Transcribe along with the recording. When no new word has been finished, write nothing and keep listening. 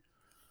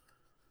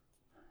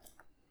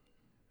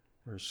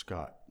Where's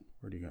Scott?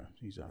 Where'd he go?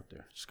 He's out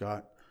there.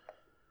 Scott,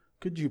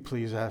 could you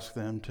please ask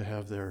them to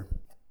have their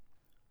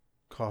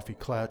coffee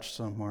clutch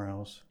somewhere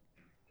else?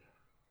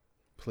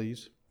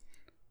 Please.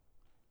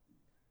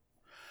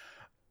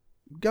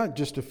 Got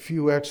just a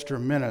few extra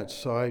minutes,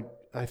 so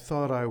I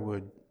thought I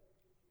would.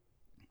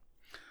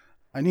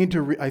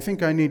 I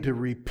think I need to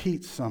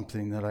repeat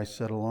something that I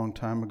said a long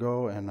time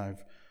ago, and I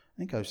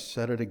think I've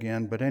said it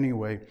again. But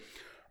anyway,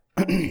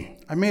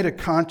 I made a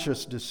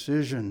conscious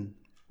decision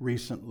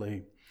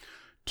recently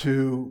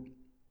to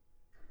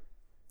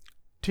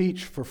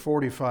teach for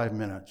 45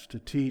 minutes, to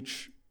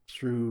teach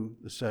through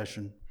the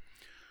session.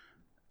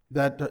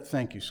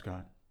 Thank you,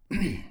 Scott.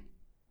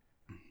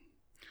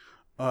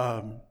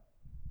 I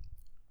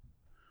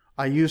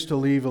used to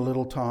leave a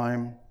little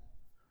time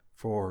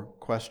for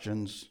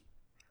questions,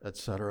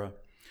 etc.,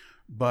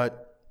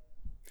 but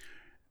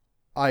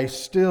I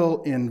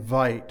still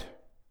invite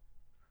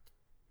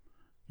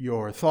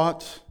your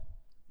thoughts,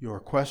 your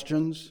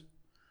questions.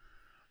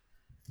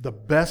 The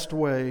best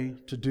way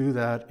to do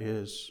that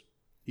is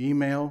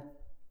email,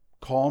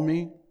 call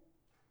me,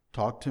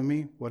 talk to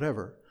me,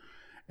 whatever.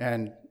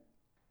 And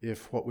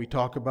if what we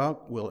talk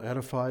about will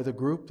edify the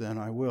group, then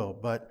I will.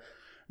 But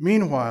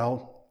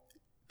meanwhile,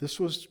 this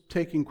was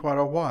taking quite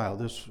a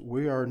while.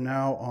 We are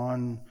now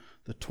on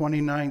the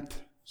 29th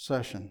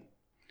session,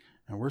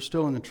 and we're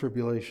still in the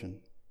tribulation.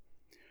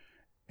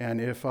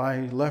 And if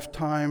I left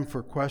time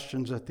for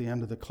questions at the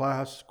end of the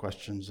class,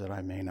 questions that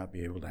I may not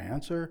be able to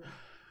answer,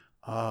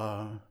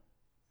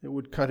 it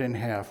would cut in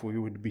half. We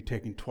would be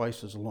taking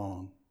twice as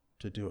long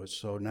to do it.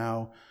 So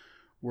now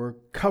we're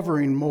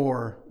covering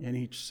more in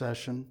each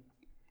session.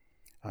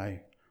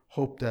 I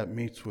hope that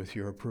meets with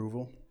your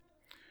approval.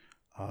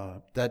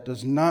 That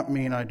does not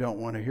mean I don't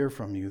want to hear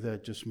from you.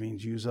 That just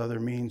means use other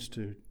means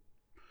to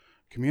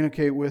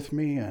communicate with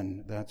me,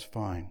 and that's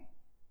fine.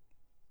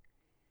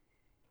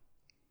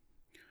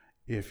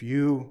 If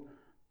you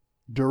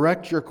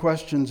direct your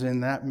questions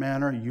in that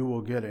manner, you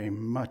will get a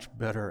much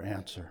better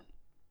answer.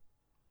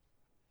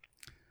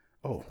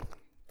 Oh,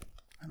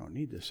 I don't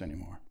need this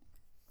anymore.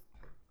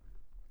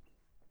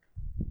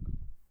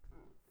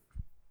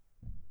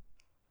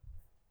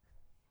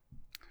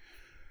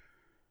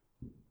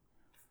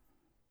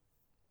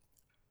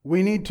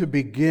 We need to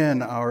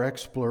begin our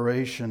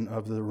exploration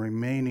of the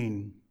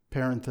remaining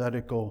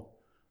parenthetical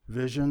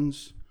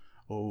visions.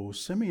 Oh,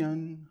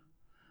 Simeon,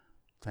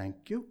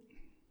 thank you.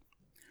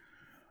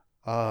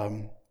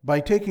 By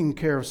taking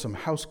care of some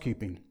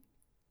housekeeping.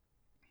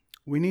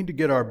 We need to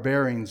get our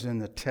bearings in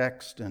the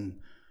text and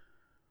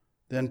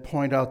then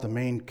point out the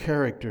main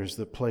characters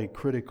that play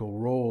critical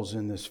roles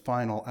in this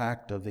final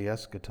act of the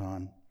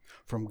eschaton.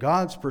 From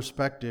God's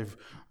perspective,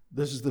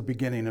 this is the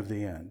beginning of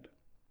the end.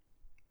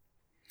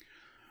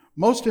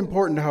 Most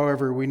important,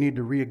 however, we need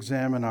to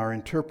re-examine our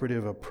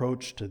interpretive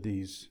approach to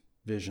these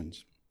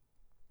visions.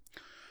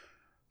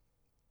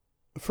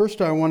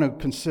 First, I want to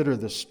consider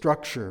the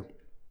structure.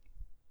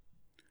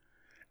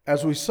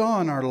 As we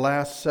saw in our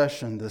last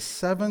session, the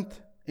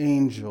seventh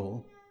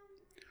angel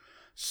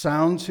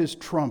sounds his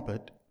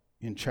trumpet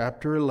in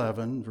chapter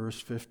 11, verse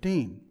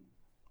 15.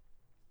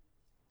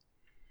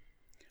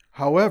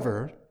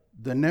 However,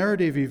 the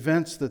narrative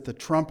events that the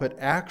trumpet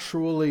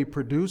actually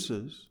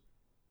produces,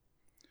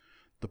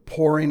 the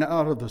pouring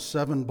out of the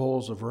 7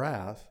 bowls of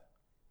wrath,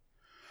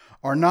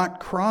 are not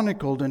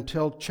chronicled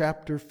until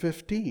chapter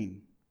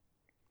 15,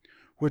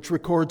 which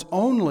records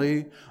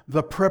only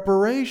the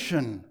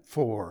preparation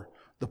for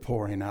the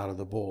pouring out of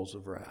the bowls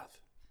of wrath.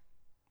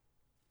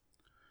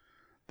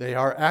 They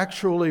are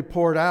actually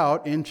poured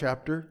out in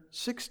chapter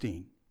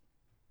 16.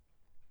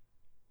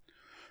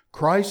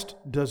 Christ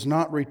does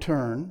not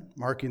return,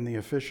 marking the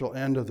official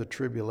end of the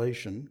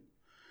tribulation,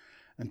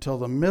 until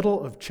the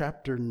middle of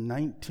chapter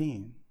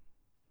 19.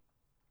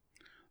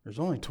 There's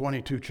only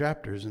 22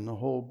 chapters in the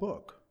whole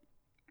book.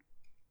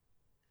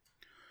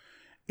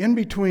 In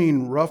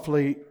between,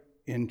 roughly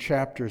in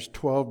chapters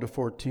 12 to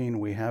 14,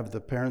 we have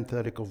the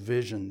parenthetical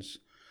visions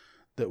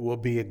that we'll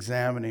be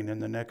examining in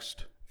the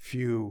next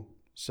few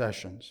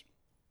sessions.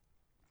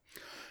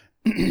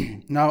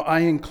 Now,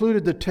 I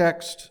included the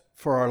text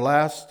for our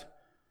last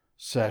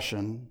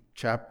session,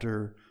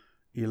 chapter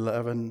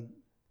 11,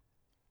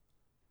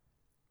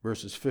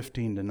 verses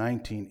 15 to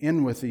 19,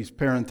 in with these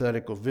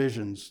parenthetical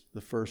visions,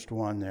 the first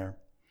one there,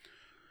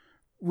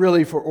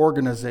 really for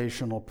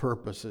organizational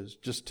purposes,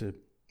 just to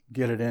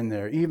get it in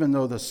there, even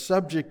though the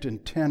subject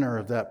and tenor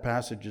of that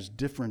passage is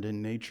different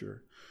in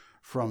nature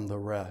from the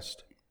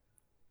rest.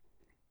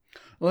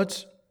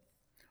 Let's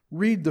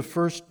read the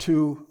first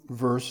 2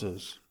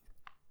 verses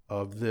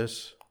of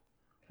this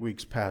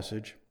week's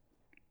passage.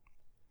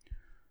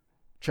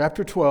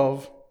 Chapter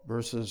 12,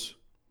 verses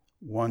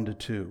 1 to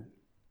 2.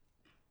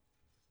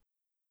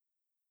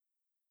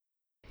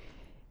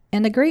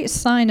 And a great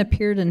sign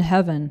appeared in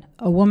heaven,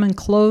 a woman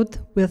clothed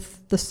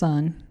with the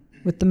sun,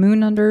 with the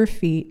moon under her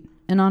feet,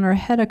 and on her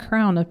head a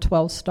crown of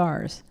 12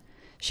 stars.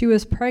 She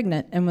was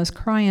pregnant and was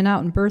crying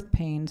out in birth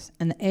pains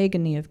and the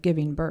agony of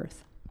giving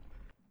birth.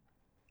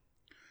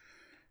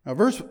 Now,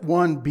 verse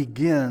 1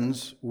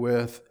 begins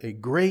with a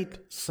great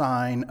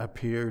sign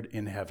appeared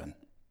in heaven.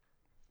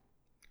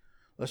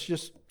 Let's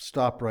just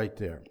stop right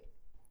there.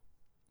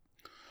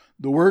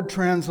 The word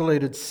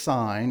translated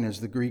sign is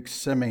the Greek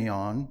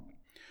semeion.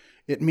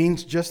 It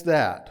means just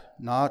that,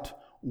 not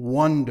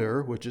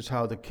wonder, which is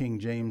how the King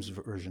James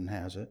Version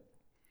has it.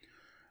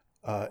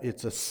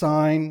 It's a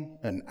sign,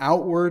 an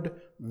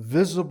outward,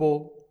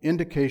 visible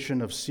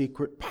indication of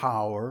secret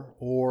power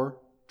or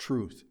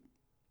truth.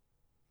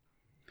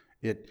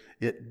 It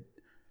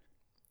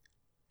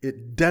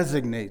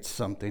designates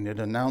something, it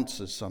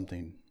announces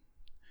something.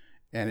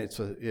 And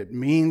it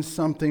means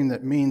something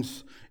that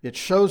means, it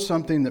shows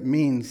something that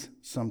means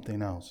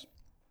something else.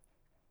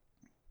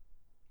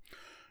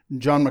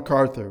 John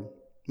MacArthur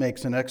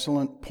makes an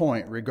excellent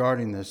point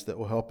regarding this that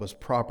will help us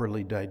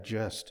properly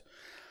digest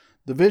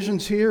the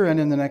visions here and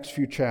in the next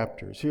few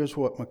chapters. Here's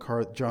what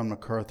John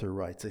MacArthur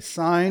writes. A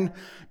sign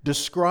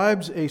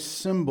describes a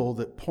symbol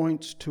that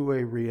points to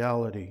a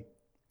reality.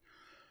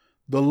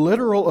 The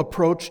literal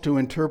approach to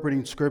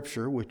interpreting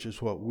Scripture, which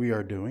is what we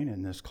are doing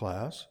in this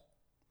class,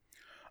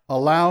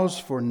 allows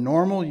for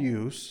normal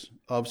use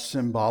of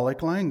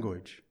symbolic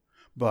language,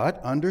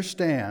 but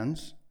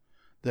understands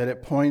that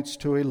it points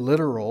to a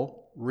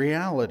literal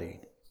reality.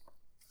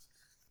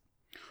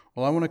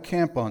 Well, I want to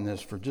camp on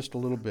this for just a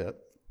little bit.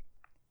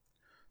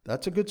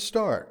 That's a good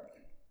start.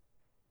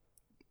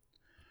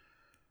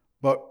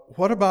 But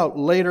what about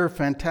later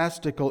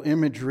fantastical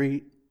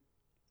imagery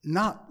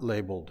not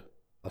labeled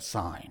a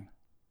sign?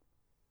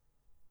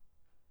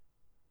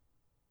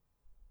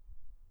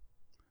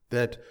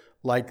 That,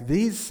 like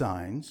these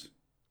signs,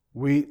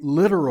 we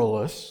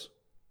literalists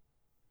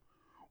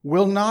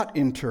will not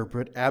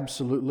interpret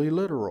absolutely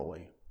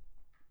literally,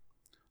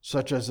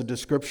 such as the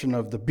description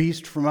of the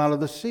beast from out of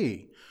the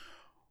sea.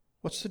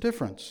 What's the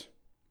difference?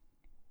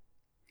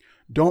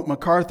 Don't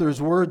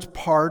MacArthur's words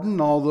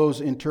pardon all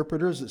those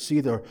interpreters that see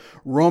the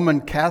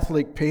Roman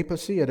Catholic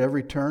papacy at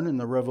every turn in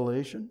the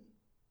Revelation?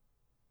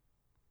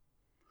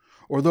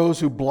 Or those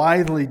who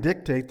blithely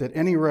dictate that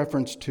any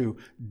reference to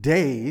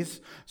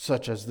days,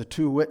 such as the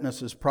two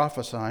witnesses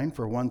prophesying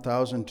for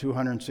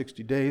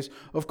 1,260 days,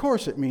 of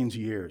course it means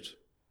years.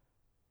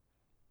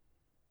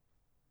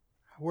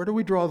 Where do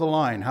we draw the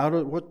line?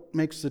 What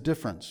makes the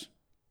difference?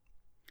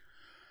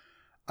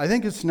 I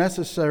think it's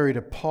necessary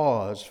to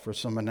pause for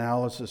some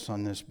analysis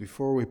on this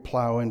before we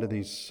plow into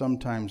these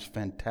sometimes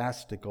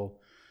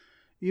fantastical,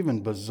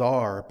 even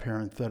bizarre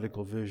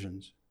parenthetical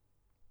visions.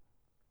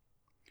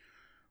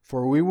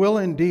 For we will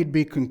indeed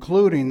be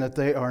concluding that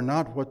they are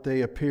not what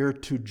they appear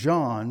to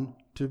John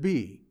to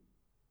be.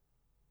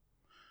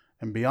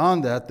 And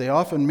beyond that, they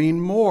often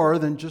mean more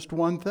than just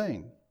one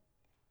thing.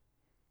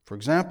 For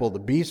example, the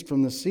beast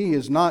from the sea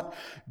is not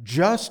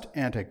just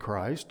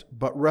Antichrist,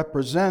 but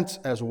represents,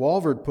 as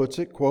Walvoord puts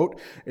it, quote,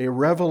 a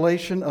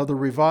revelation of the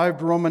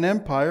revived Roman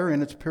Empire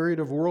in its period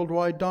of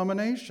worldwide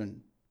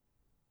domination.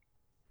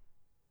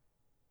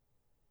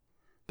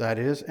 That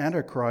is,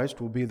 Antichrist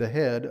will be the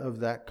head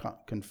of that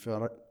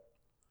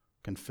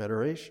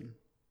confederation.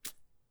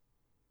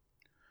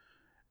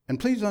 And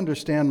please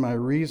understand my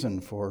reason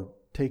for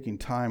taking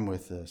time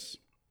with this.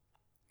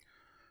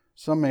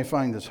 Some may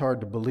find this hard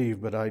to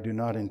believe, but I do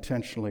not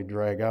intentionally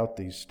drag out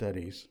these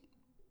studies.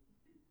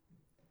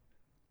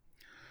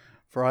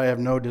 For I have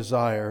no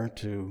desire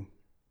to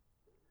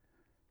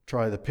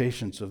try the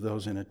patience of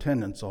those in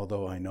attendance,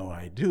 although I know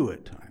I do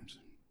at times.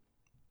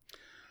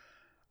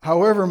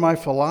 However, my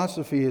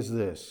philosophy is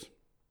this,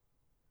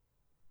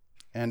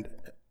 and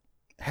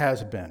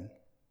has been,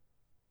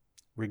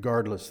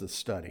 regardless of the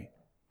study,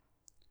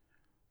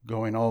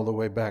 going all the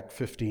way back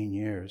 15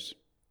 years.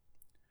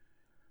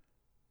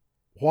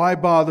 Why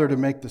bother to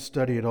make the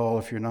study at all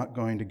if you're not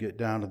going to get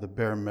down to the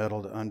bare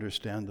metal to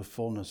understand the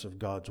fullness of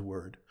God's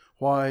Word?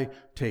 Why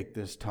take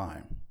this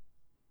time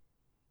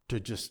to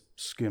just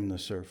skim the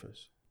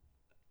surface?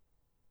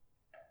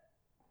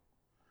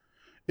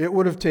 It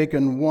would have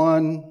taken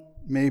one,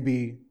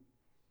 maybe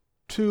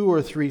 2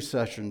 or 3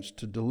 sessions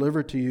to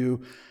deliver to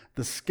you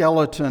the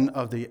skeleton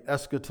of the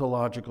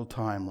eschatological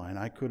timeline.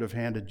 I could have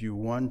handed you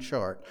one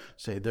chart,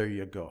 say, there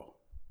you go.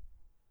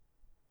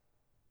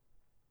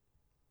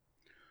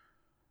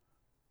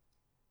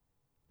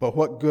 But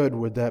what good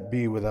would that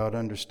be without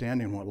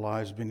understanding what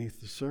lies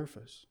beneath the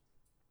surface?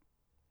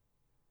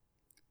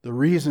 The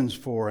reasons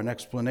for an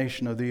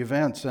explanation of the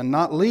events, and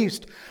not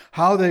least,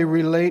 how they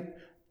relate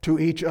to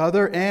each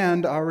other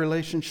and our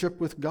relationship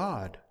with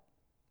God.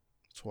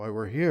 That's why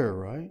we're here,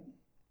 right?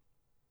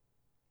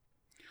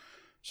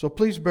 So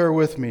please bear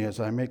with me as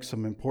I make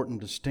some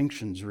important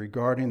distinctions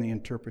regarding the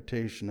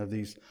interpretation of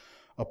these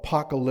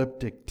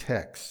apocalyptic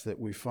texts that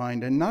we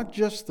find, and not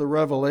just the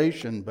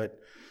Revelation, but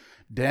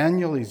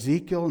Daniel,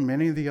 Ezekiel, and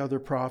many of the other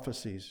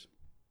prophecies.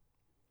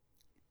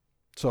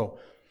 So,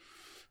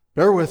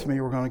 bear with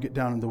me, we're going to get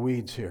down in the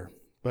weeds here,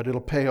 but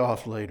it'll pay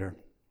off later.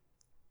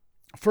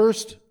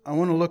 First, I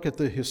want to look at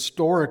the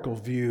historical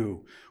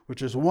view,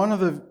 which is one of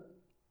the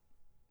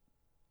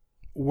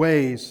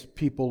ways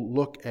people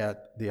look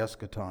at the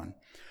eschaton.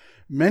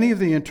 Many of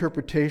the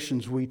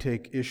interpretations we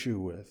take issue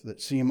with that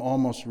seem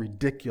almost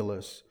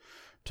ridiculous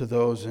to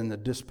those in the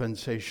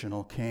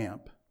dispensational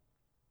camp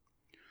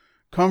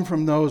come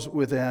from those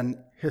with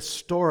an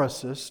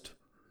historicist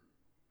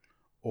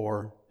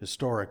or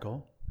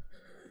historical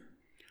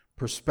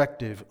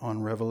perspective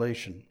on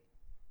Revelation.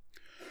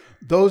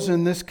 Those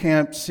in this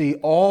camp see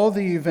all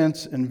the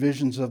events and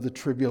visions of the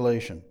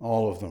tribulation,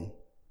 all of them.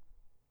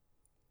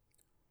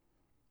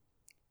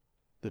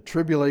 The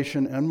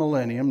tribulation and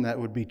millennium, that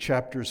would be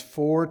chapters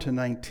 4 to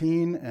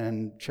 19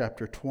 and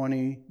chapter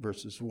 20,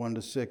 verses 1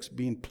 to 6,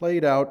 being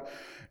played out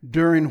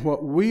during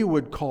what we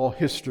would call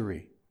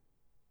history,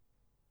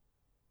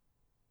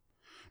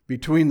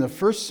 between the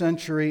first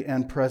century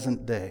and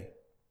present day.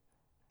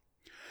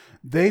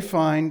 They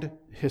find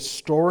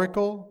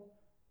historical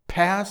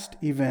past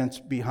events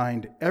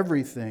behind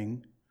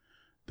everything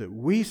that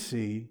we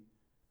see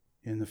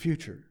in the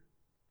future.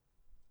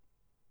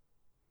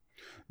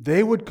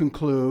 They would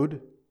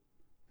conclude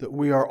that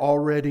we are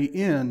already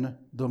in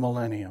the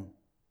millennium.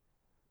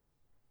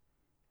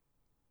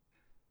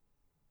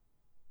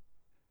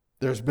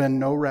 There's been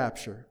no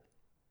rapture.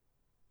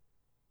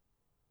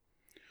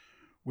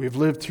 We've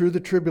lived through the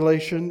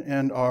tribulation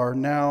and are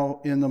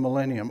now in the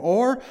millennium.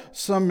 Or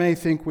some may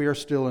think we are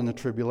still in the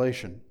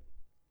tribulation.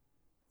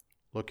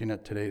 Looking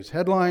at today's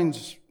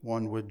headlines,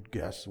 one would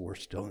guess we're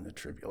still in the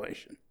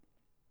tribulation.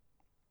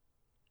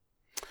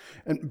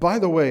 And by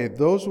the way,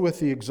 those with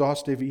the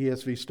exhaustive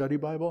ESV study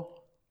Bible,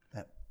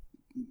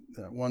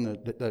 that one,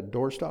 that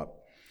doorstop,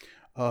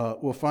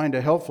 will find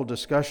a helpful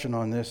discussion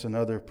on this and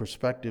other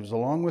perspectives,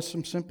 along with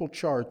some simple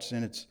charts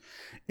in its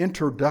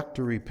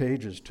introductory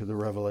pages to the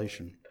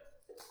Revelation.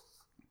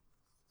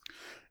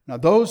 Now,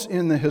 those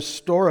in the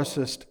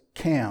historicist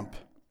camp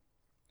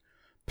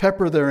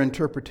pepper their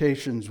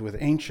interpretations with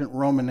ancient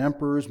Roman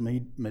emperors,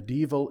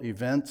 medieval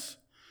events,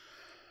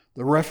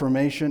 the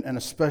Reformation, and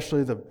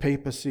especially the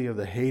papacy of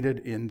the hated,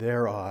 in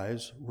their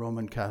eyes,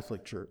 Roman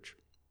Catholic Church.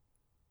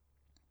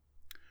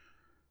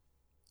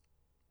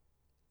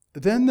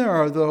 Then there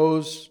are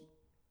those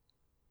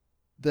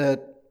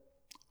that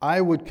I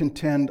would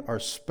contend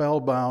are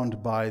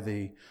spellbound by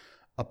the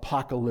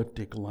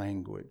apocalyptic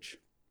language.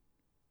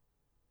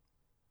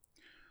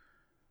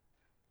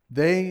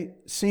 They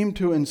seem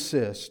to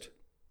insist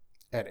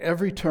at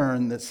every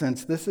turn that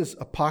since this is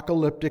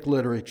apocalyptic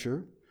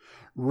literature,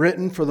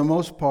 written for the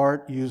most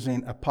part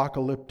using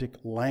apocalyptic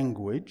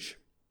language,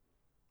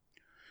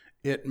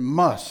 it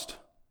must,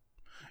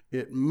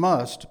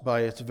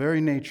 by its very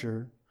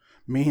nature,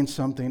 mean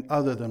something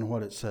other than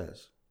what it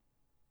says.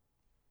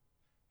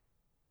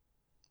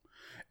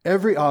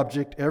 Every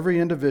object, every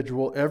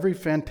individual, every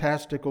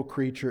fantastical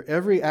creature,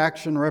 every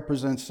action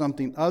represents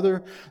something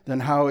other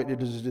than how it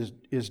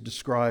is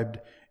described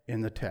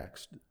in the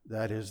text.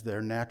 That is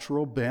their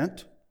natural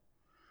bent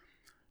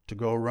to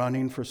go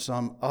running for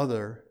some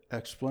other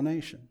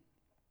explanation,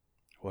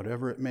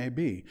 whatever it may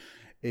be.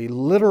 A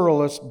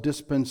literalist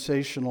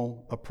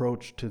dispensational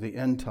approach to the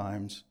end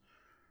times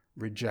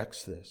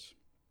rejects this.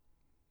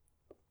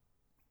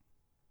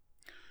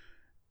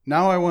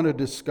 Now I want to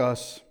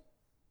discuss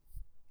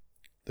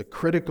the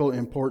critical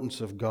importance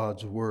of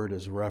God's Word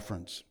as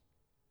reference.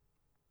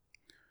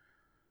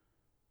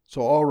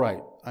 So, all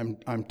right,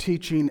 I'm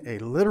teaching a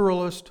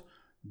literalist,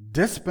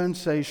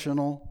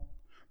 dispensational,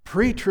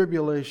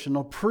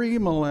 pre-tribulational,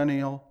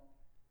 premillennial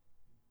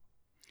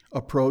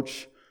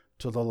approach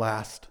to the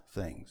last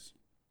things.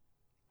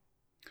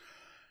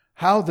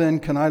 How then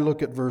can I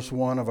look at verse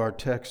 1 of our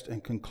text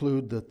and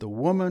conclude that the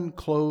woman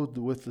clothed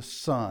with the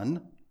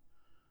sun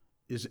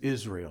is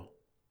Israel?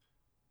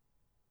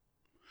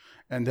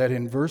 And that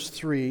in verse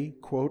 3,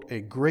 quote,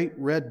 a great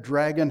red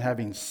dragon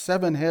having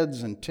 7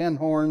 heads and 10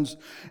 horns,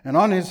 and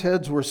on his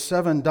heads were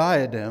 7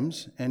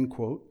 diadems, end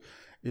quote,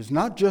 is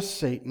not just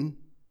Satan,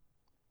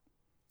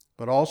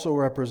 but also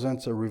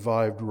represents a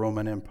revived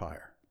Roman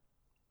Empire.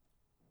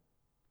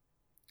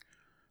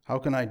 How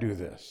can I do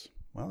this?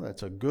 Well,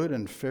 that's a good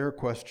and fair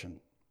question.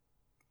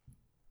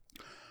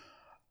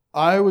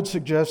 I would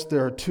suggest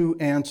there are 2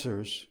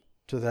 answers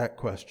to that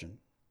question.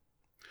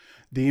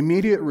 The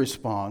immediate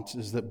response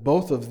is that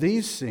both of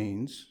these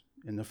scenes,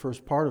 in the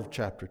first part of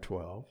chapter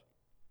 12,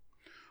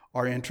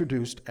 are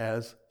introduced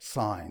as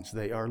signs.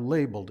 They are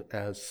labeled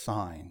as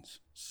signs,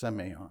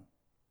 semeion.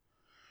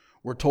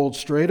 We're told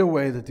straight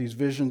away that these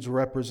visions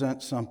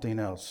represent something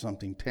else,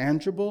 something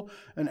tangible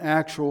and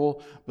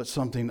actual, but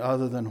something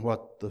other than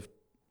what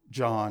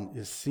John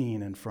is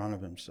seeing in front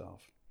of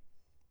himself.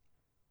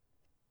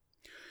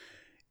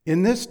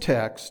 In this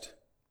text,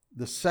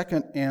 the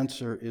second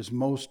answer is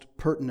most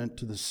pertinent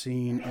to the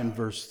scene in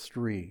verse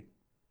 3.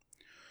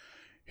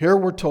 Here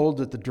we're told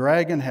that the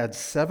dragon had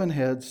 7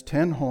 heads,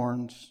 10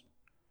 horns,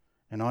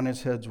 and on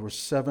his heads were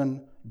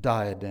 7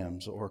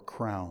 diadems or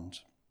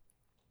crowns.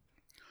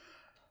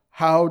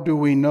 How do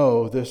we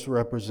know this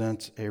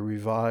represents a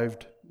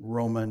revived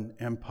Roman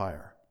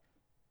Empire?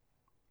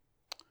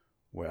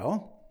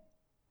 Well,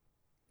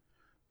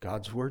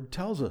 God's Word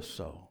tells us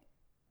so.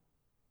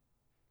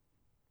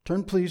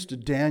 Turn please to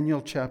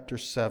Daniel chapter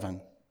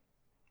 7.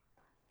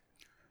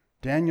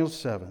 Daniel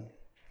 7.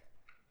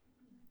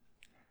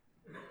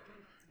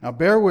 Now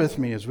bear with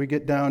me as we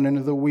get down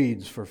into the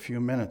weeds for a few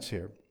minutes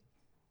here.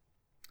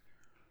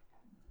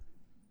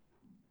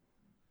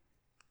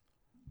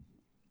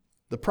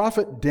 The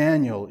prophet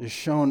Daniel is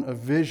shown a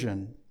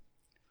vision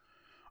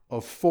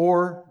of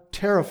 4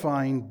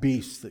 terrifying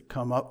beasts that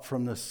come up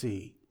from the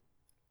sea.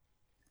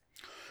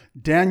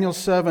 Daniel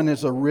 7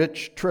 is a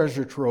rich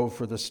treasure trove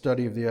for the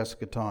study of the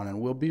eschaton, and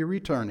we'll be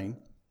returning.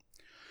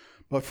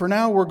 But for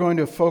now, we're going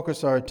to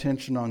focus our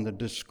attention on the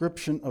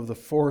description of the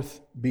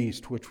 4th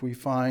beast, which we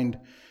find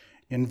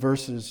in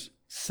verses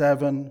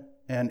 7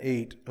 and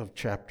 8 of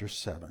chapter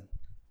 7.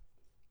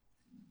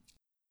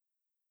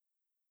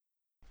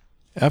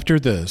 After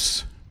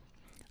this,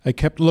 I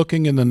kept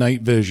looking in the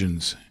night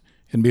visions,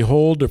 and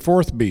behold, a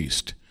 4th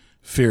beast,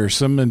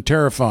 fearsome and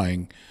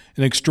terrifying,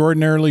 and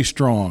extraordinarily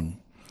strong,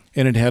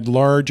 and it had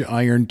large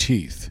iron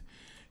teeth.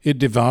 It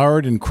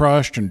devoured and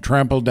crushed and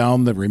trampled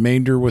down the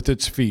remainder with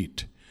its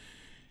feet.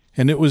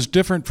 And it was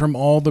different from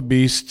all the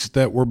beasts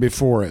that were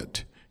before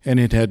it, and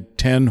it had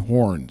 10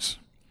 horns.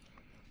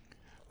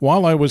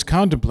 While I was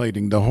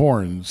contemplating the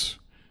horns,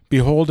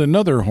 behold,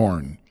 another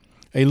horn,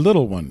 a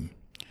little one,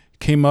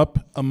 came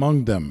up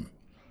among them,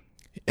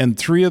 and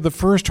 3 of the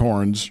first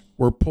horns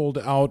were pulled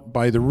out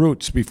by the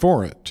roots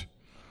before it.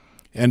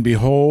 And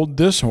behold,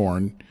 this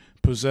horn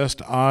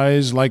possessed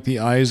eyes like the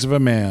eyes of a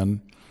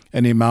man,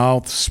 and a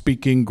mouth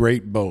speaking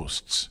great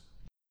boasts.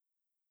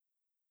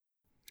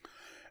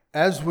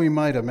 As we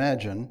might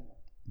imagine,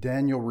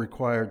 Daniel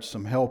required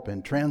some help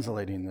in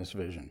translating this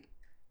vision.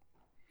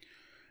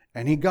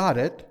 And he got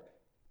it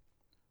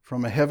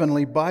from a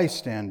heavenly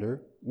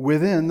bystander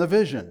within the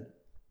vision.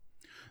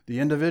 The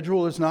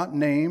individual is not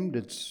named.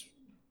 It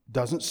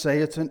doesn't say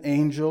it's an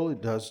angel.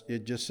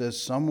 It just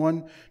says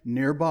someone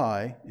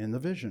nearby in the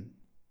vision.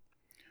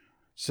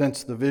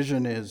 Since the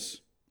vision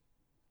is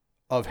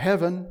of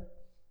heaven,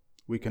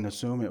 we can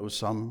assume it was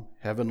some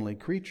heavenly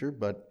creature,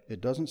 but it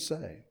doesn't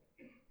say.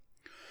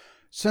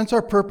 Since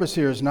our purpose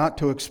here is not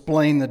to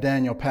explain the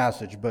Daniel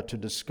passage, but to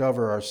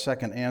discover our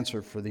second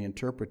answer for the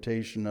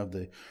interpretation of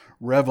the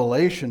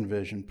Revelation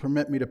vision,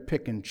 permit me to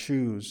pick and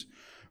choose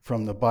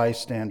from the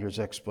bystander's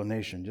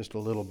explanation just a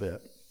little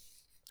bit.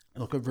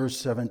 Look at verse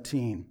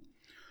 17.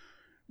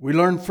 We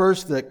learn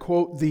first that,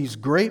 quote, these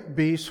great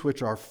beasts,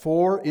 which are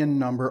 4 in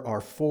number,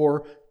 are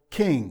 4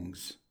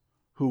 kings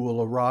who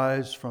will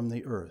arise from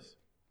the earth.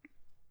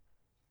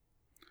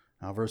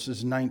 Now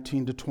verses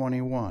 19 to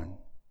 21.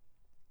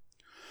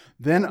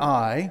 Then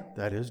I,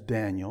 that is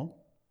Daniel,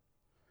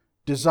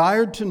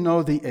 desired to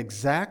know the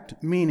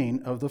exact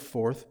meaning of the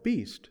 4th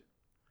beast,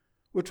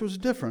 which was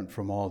different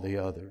from all the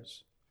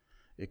others,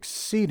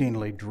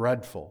 exceedingly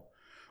dreadful,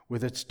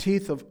 with its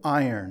teeth of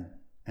iron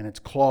and its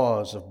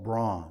claws of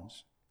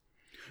bronze,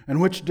 and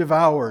which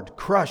devoured,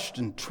 crushed,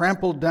 and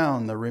trampled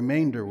down the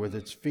remainder with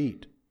its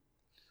feet.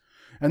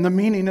 And the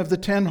meaning of the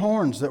 10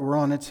 horns that were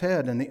on its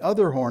head, and the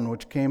other horn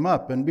which came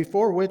up, and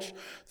before which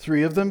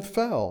 3 of them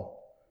fell,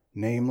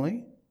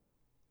 namely,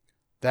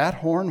 that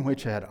horn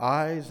which had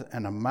eyes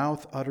and a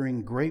mouth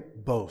uttering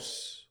great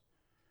boasts,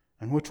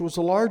 and which was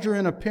larger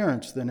in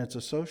appearance than its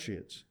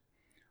associates.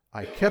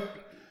 I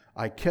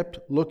kept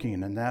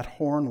looking, and that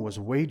horn was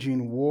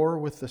waging war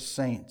with the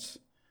saints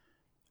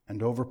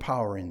and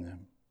overpowering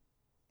them.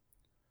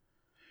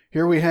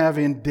 Here we have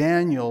in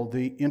Daniel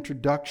the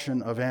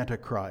introduction of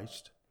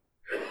Antichrist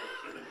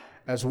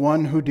as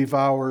one who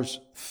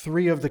devours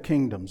 3 of the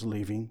kingdoms,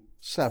 leaving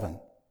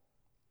 7,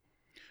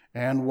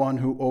 and one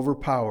who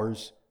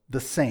overpowers the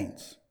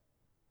saints,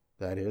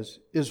 that is,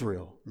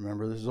 Israel.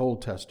 Remember, this is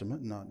Old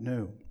Testament, not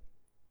New.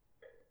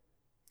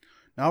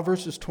 Now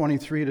verses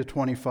 23 to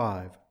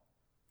 25,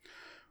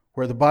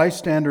 where the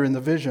bystander in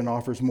the vision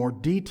offers more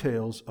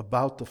details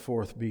about the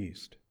 4th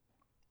beast.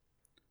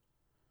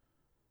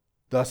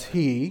 Thus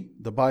he,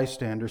 the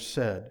bystander,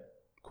 said,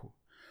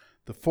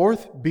 the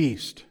 4th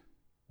beast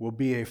will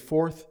be a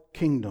 4th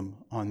kingdom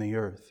on the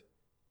earth,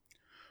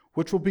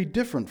 which will be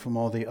different from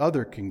all the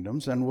other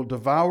kingdoms, and will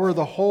devour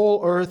the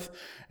whole earth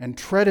and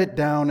tread it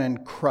down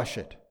and crush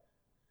it.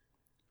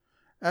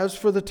 As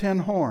for the 10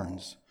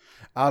 horns,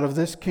 out of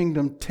this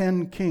kingdom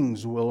 10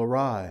 kings will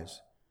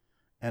arise,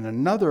 and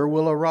another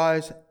will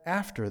arise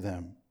after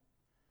them.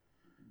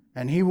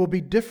 And he will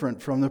be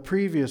different from the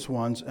previous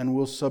ones and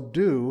will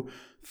subdue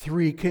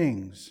 3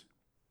 kings.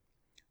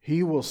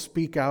 He will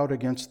speak out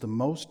against the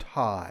Most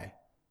High,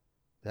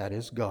 that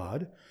is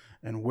God,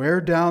 and wear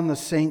down the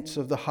saints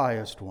of the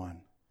Highest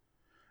One.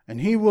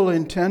 And he will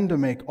intend to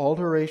make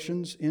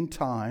alterations in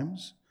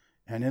times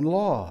and in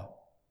law.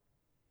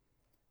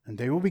 And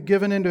they will be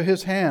given into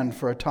his hand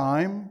for a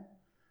time,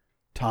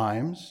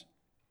 times,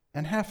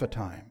 and half a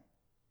time.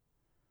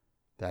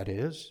 That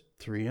is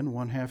 3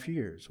 1/2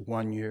 years.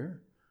 1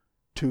 year,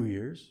 2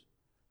 years,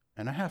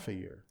 and a half a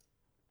year.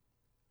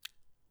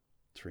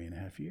 3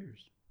 1/2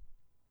 years.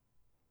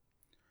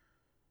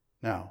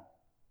 Now,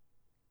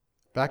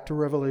 back to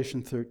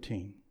Revelation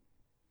 13.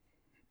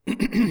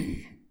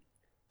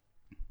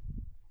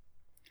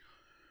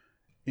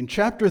 In In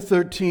chapter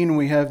 13,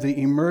 we have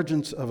the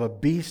emergence of a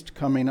beast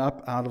coming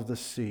up out of the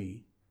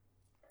sea.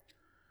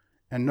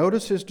 And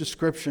notice his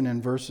description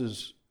in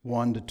verses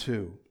 1 to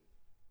 2.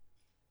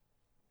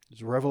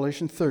 It's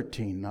Revelation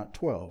 13, not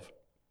 12.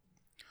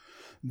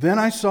 Then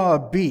I saw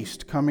a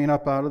beast coming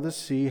up out of the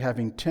sea,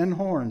 having 10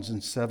 horns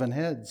and 7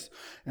 heads,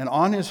 and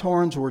on his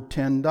horns were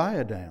 10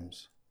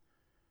 diadems,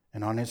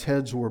 and on his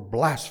heads were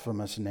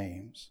blasphemous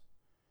names.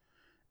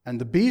 And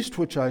the beast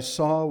which I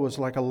saw was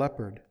like a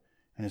leopard,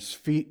 and his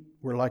feet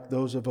were like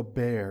those of a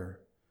bear,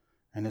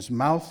 and his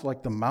mouth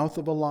like the mouth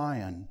of a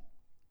lion.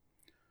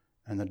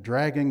 And the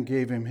dragon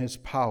gave him his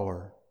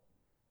power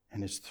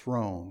and his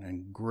throne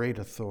and great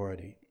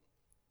authority.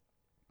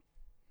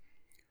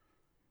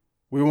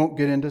 We won't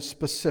get into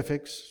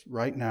specifics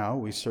right now.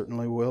 We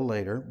certainly will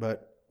later,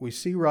 but we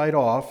see right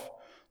off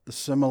the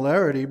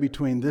similarity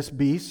between this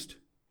beast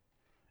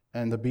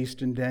and the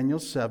beast in Daniel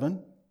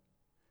 7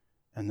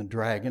 and the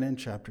dragon in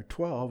chapter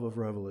 12 of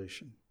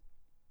Revelation.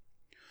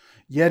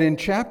 Yet in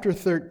chapter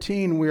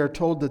 13, we are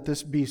told that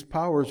this beast's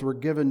powers were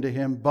given to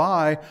him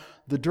by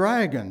the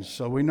dragon.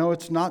 So we know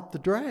it's not the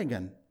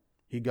dragon.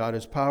 He got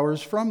his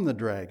powers from the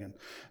dragon.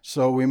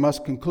 So we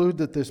must conclude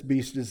that this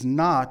beast is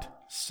not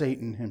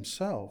Satan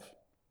himself.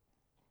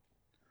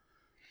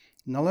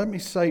 Now let me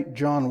cite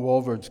John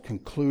Walvoord's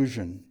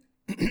conclusion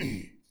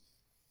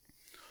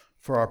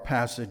for our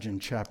passage in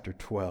chapter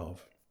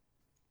 12.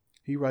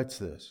 He writes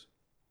this: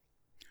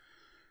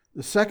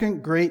 the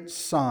second great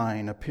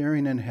sign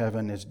appearing in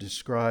heaven is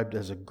described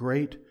as a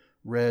great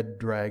red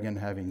dragon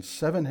having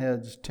 7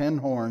 heads, 10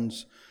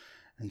 horns,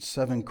 and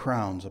 7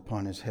 crowns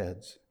upon his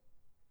heads.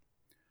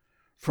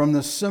 From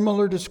the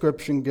similar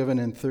description given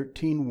in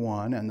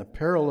 13:1 and the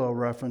parallel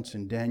reference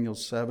in Daniel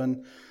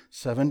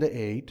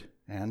 7:7-8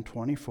 and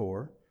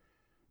 24,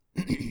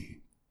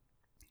 it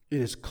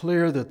is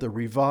clear that the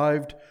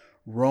revived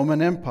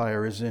Roman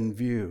Empire is in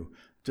view.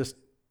 Just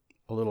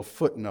a little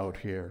footnote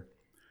here.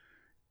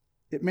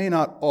 It may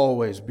not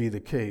always be the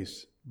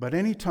case, but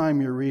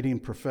anytime you're reading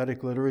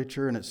prophetic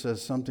literature and it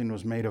says something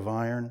was made of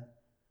iron,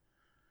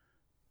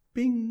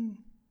 bing,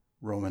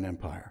 Roman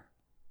Empire.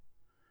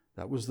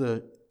 That was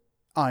the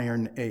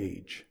Iron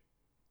Age.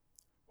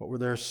 What were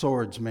their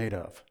swords made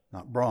of?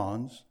 Not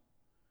bronze,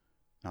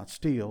 not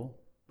steel,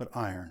 but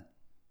iron.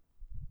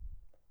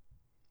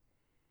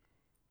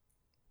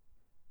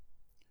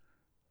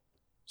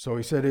 So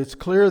he said, it's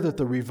clear that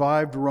the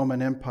revived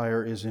Roman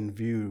Empire is in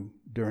view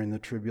during the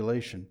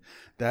tribulation.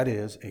 That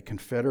is, a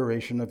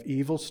confederation of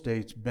evil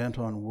states bent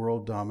on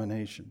world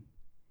domination.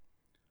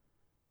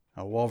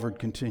 Now, Walvoord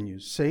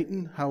continues,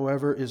 Satan,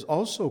 however, is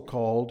also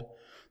called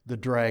the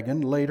dragon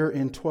later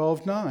in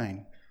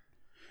 12:9.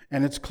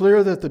 And it's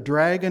clear that the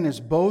dragon is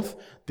both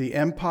the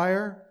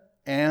empire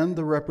and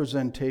the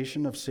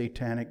representation of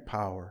satanic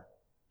power.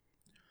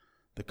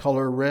 The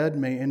color red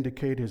may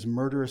indicate his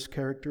murderous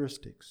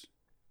characteristics.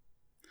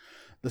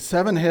 The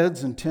 7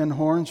 heads and 10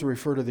 horns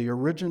refer to the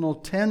original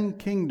 10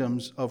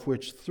 kingdoms, of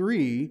which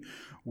 3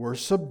 were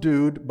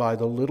subdued by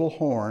the little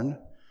horn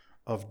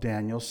of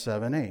Daniel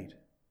 7:8,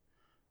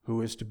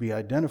 who is to be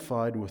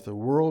identified with the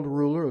world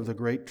ruler of the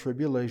Great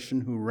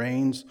Tribulation who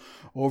reigns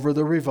over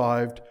the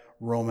revived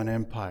Roman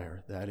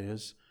Empire, that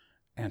is,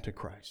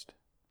 Antichrist.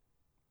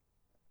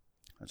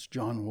 That's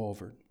John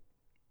Walvoord.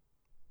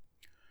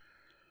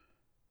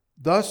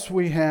 Thus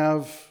we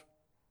have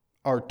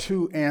our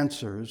 2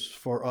 answers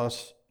for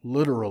us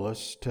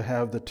literalists to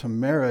have the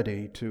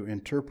temerity to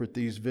interpret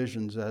these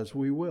visions as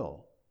we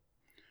will.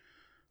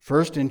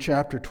 First, in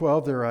chapter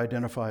 12, they're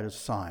identified as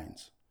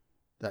signs.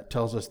 That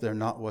tells us they're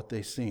not what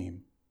they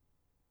seem.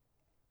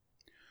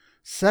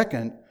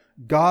 Second,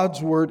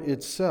 God's word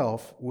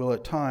itself will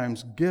at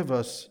times give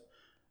us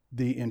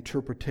the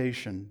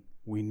interpretation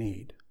we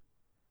need.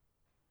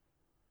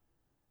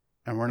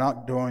 And we're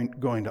not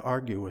going to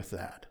argue with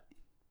that.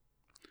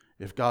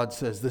 If God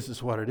says this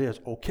is what it is,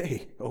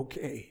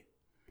 okay.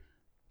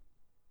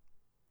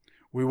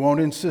 We won't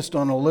insist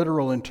on a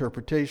literal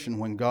interpretation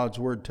when God's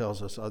word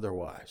tells us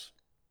otherwise.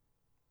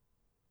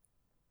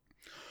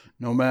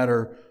 No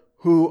matter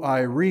who I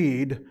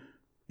read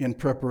in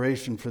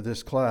preparation for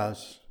this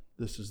class,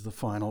 this is the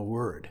final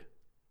word.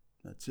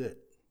 That's it.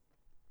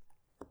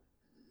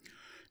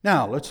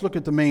 Now, let's look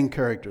at the main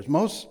characters.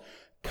 Most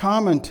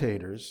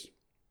commentators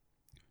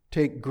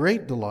take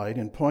great delight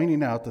in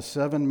pointing out the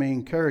 7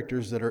 main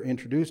characters that are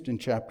introduced in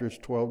chapters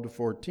 12 to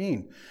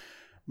 14.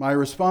 My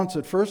response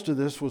at first to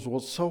this was, well,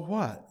 so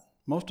what?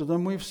 Most of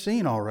them we've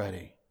seen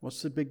already.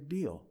 What's the big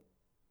deal?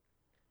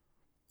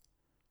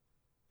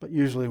 But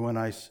usually when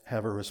I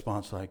have a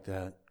response like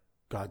that,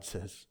 God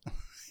says,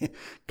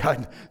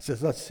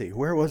 let's see,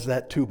 where was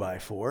that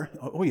 2x4?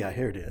 Oh yeah,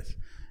 here it is.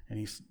 And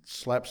he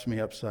slaps me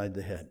upside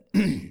the head.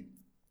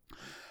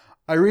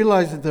 I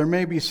realize that there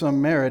may be some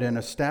merit in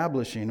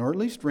establishing, or at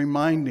least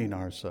reminding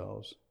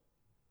ourselves,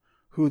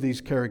 who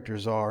these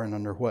characters are and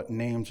under what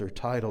names or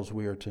titles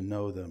we are to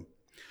know them.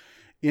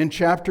 In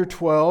chapter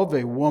 12,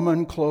 a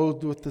woman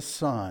clothed with the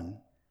sun.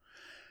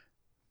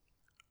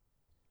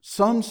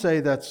 Some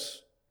say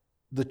that's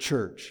the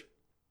church.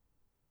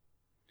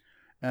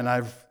 And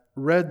I've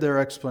read their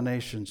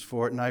explanations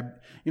for it, and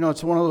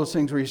it's one of those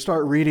things where you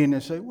start reading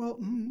and say, well,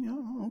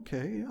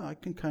 okay, I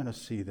can kind of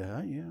see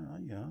that,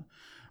 yeah.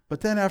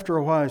 But then after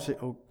a while I say,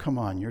 oh, come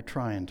on, you're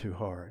trying too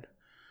hard.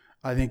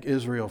 I think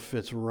Israel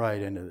fits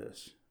right into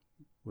this,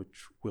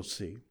 which we'll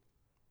see.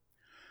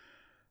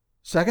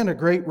 Second, a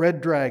great red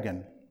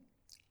dragon,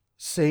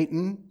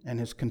 Satan and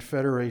his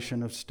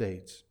confederation of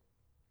states.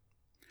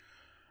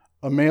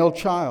 A male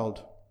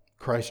child,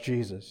 Christ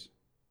Jesus.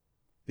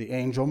 The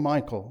angel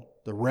Michael,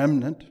 the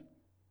remnant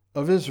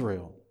of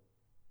Israel.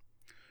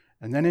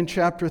 And then in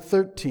chapter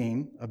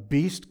 13, a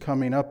beast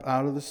coming up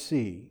out of the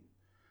sea,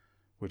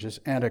 which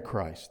is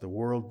Antichrist, the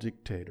world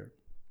dictator.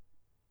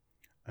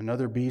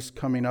 Another beast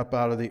coming up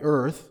out of the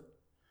earth,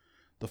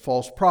 the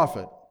false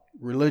prophet,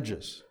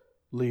 religious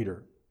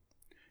leader.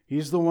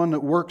 He's the one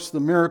that works the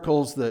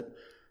miracles that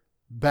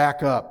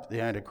back up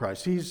the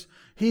Antichrist.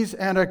 He's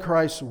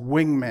Antichrist's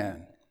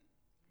wingman.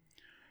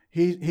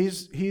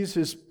 He's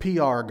his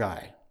PR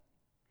guy.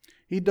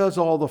 He does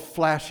all the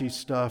flashy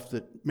stuff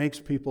that makes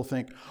people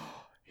think,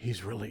 oh,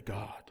 he's really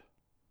God.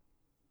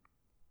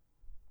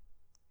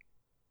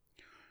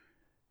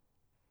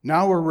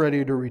 Now we're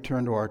ready to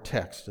return to our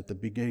text at the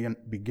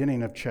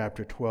beginning of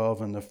chapter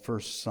 12 and the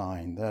first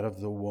sign, that of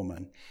the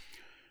woman.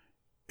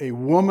 A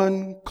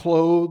woman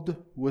clothed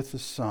with the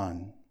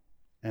sun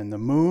and the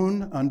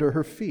moon under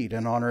her feet,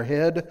 and on her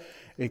head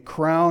a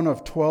crown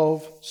of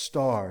 12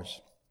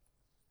 stars.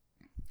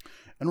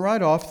 And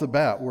right off the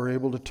bat, we're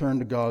able to turn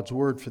to God's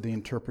word for the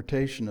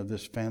interpretation of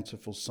this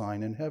fanciful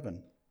sign in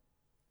heaven.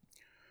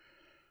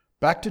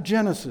 Back to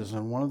Genesis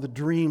and one of the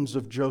dreams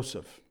of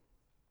Joseph.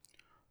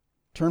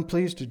 Turn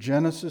please to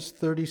Genesis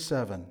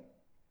 37.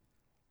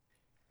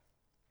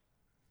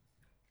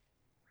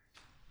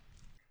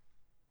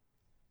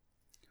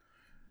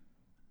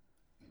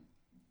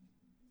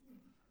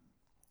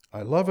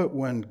 I love it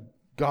when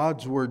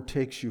God's word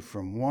takes you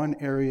from one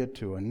area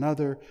to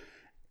another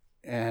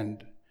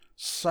and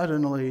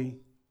suddenly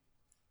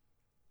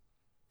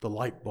the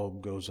light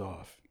bulb goes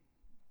off.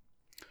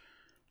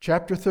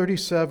 Chapter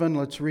 37,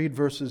 let's read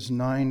verses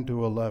 9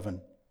 to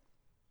 11.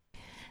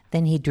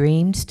 Then he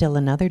dreamed still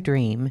another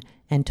dream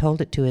and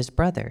told it to his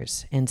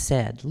brothers and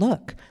said,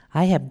 Look,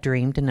 I have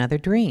dreamed another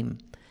dream.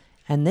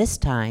 And this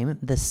time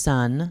the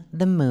sun,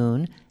 the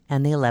moon,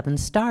 and the 11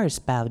 stars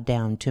bowed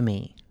down to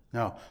me.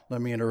 Now,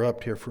 let me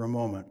interrupt here for a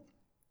moment.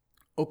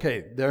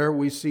 Okay, there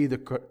we see the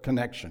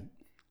connection,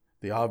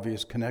 the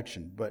obvious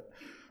connection. But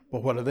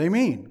what do they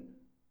mean?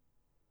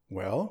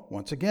 Well,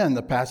 once again,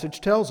 the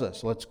passage tells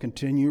us. Let's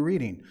continue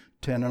reading,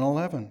 10 and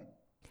 11.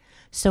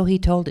 So he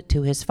told it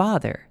to his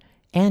father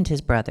and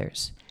his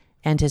brothers.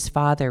 And his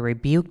father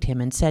rebuked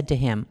him and said to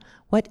him,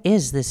 What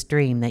is this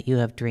dream that you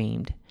have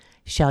dreamed?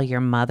 Shall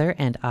your mother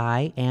and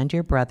I and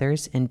your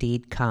brothers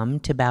indeed come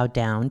to bow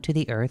down to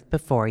the earth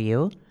before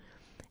you?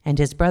 And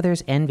his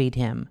brothers envied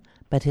him,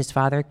 but his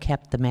father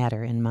kept the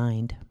matter in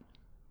mind.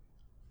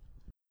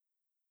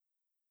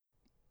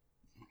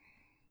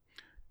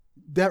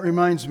 That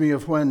reminds me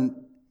of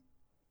when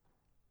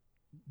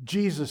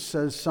Jesus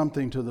says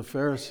something to the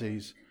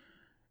Pharisees,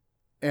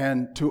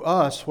 and to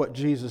us, what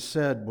Jesus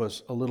said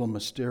was a little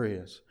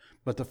mysterious,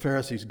 but the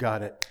Pharisees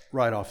got it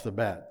right off the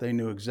bat. They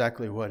knew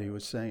exactly what he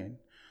was saying,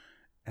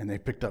 and they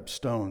picked up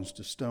stones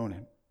to stone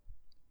him.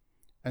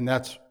 And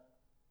that's,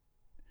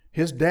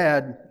 his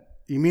dad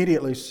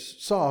immediately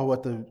saw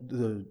what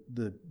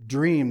the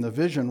dream, the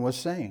vision was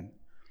saying.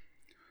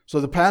 So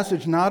the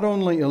passage not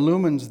only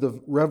illumines the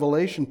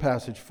Revelation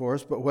passage for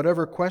us, but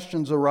whatever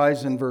questions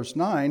arise in verse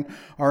 9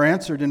 are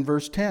answered in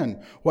verse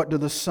 10. What do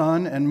the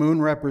sun and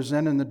moon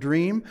represent in the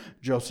dream?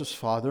 Joseph's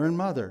father and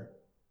mother,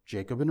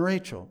 Jacob and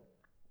Rachel.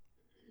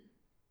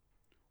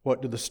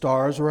 What do the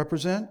stars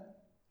represent?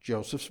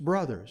 Joseph's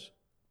brothers.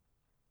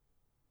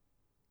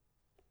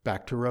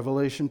 Back to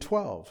Revelation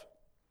 12.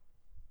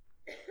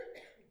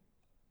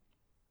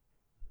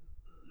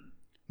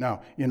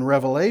 Now, in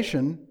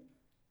Revelation,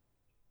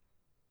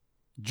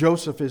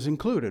 Joseph is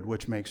included,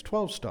 which makes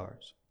 12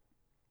 stars.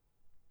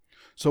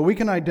 So we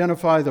can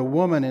identify the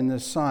woman in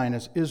this sign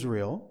as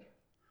Israel,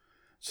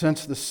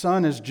 since the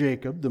sun is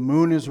Jacob, the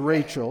moon is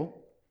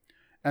Rachel,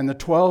 and the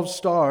 12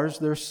 stars,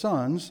 their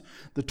sons,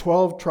 the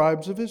 12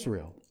 tribes of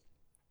Israel.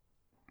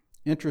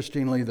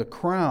 Interestingly, the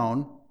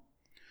crown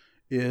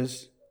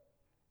is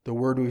the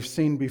word we've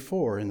seen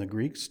before in the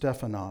Greek,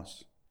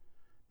 Stephanos.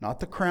 Not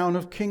the crown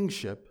of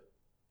kingship,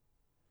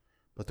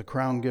 but the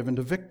crown given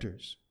to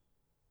victors.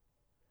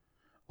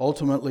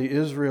 Ultimately,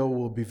 Israel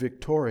will be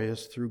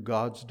victorious through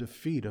God's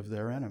defeat of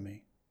their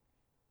enemy.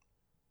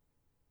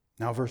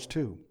 Now, verse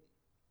 2.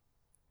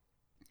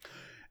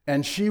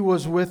 And she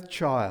was with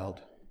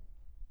child,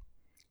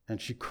 and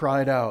she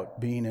cried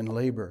out, being in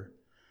labor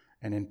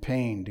and in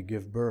pain to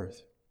give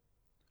birth.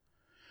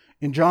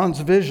 In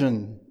John's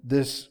vision,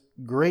 this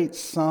great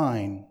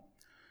sign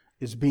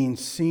is being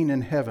seen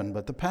in heaven,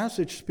 but the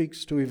passage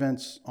speaks to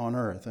events on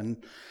earth,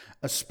 and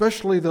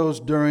especially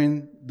those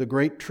during the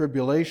Great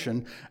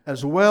Tribulation,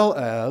 as well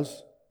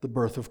as the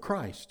birth of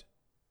Christ.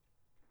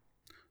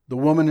 The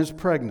woman is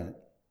pregnant,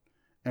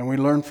 And we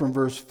learn from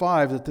verse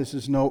 5 that this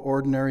is no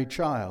ordinary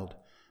child,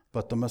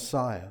 but the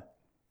Messiah.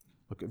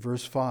 Look at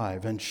verse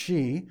 5. And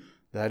she,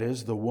 that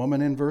is, the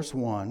woman in verse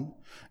 1,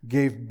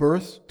 gave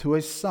birth to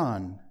a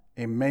son,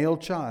 a male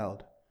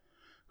child,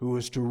 who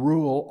was to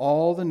rule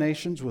all the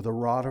nations with a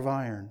rod of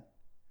iron.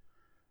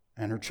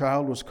 And her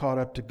child was caught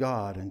up to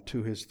God and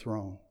to his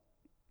throne.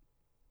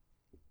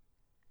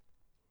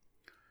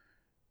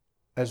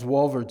 As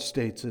Walvoord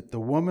states it, the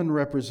woman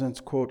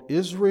represents, quote,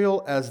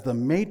 Israel as the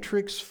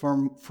matrix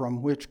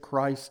from which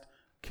Christ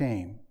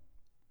came.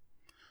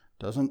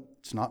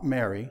 It's not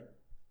Mary.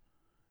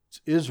 It's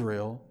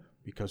Israel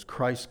because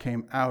Christ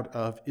came out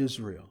of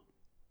Israel.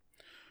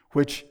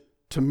 Which,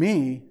 to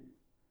me,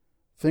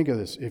 think of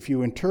this. If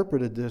you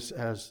interpreted this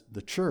as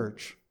the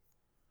church,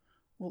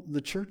 well,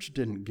 the church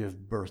didn't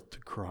give birth to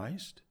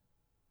Christ.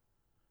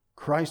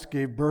 Christ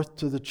gave birth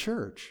to the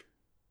church.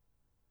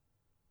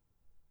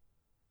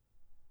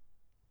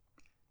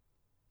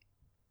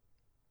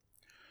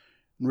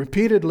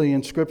 Repeatedly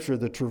in Scripture,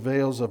 the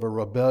travails of a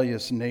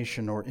rebellious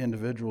nation or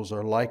individuals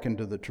are likened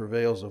to the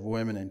travails of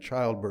women in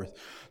childbirth.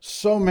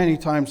 So many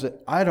times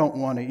that I don't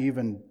want to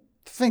even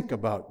think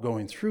about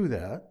going through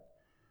that.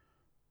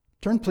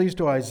 Turn please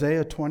to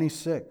Isaiah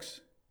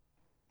 26.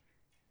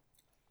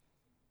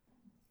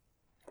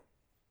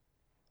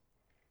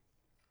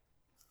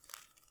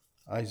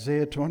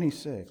 Isaiah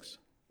 26.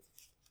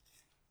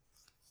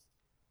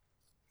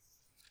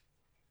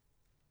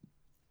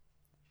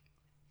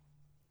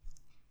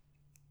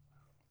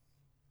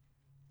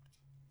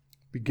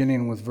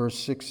 Beginning with verse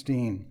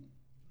 16.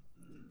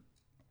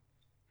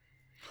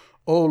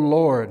 O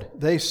Lord,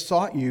 they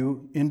sought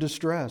you in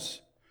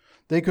distress.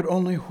 They could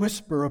only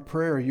whisper a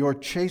prayer. Your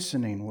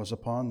chastening was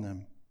upon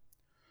them.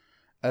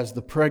 As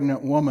the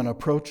pregnant woman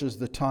approaches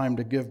the time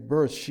to give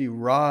birth, she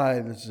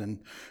writhes and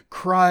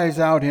cries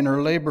out in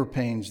her labor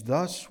pains.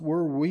 Thus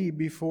were we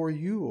before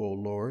you, O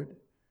Lord.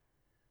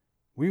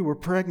 We were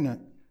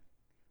pregnant.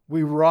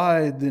 We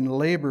writhed in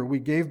labor. We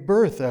gave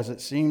birth, as it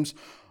seems,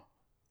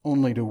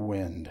 only to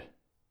wind.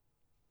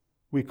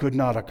 We could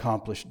not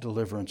accomplish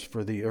deliverance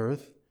for the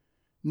earth,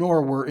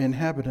 nor were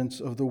inhabitants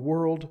of the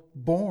world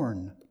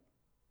born.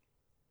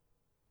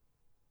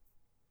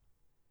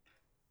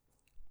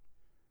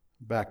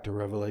 Back to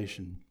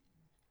Revelation.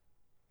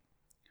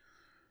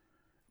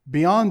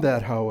 Beyond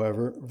that,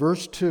 however,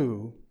 verse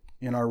 2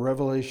 in our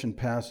Revelation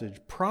passage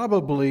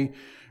probably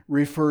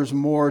refers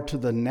more to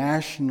the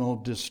national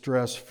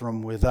distress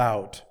from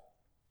without,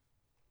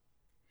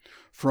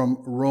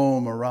 from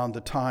Rome around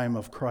the time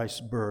of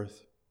Christ's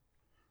birth,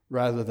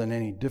 rather than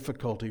any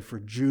difficulty for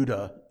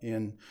Judah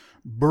in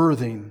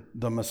birthing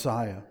the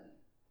Messiah.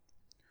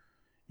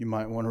 You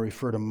might want to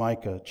refer to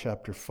Micah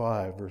chapter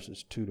 5,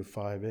 verses 2 to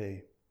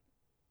 5a.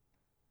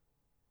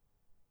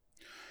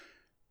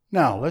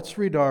 Now, let's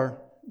read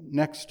our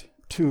next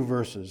two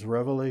verses,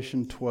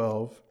 Revelation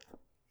 12,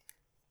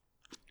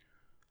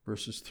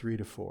 verses 3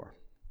 to 4.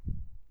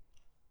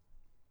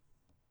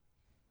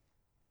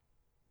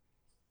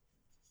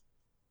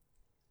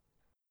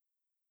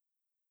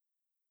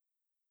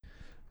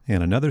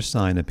 And another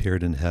sign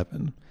appeared in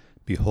heaven.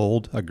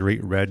 Behold, a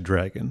great red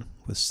dragon,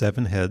 with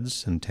 7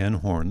 heads and 10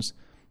 horns,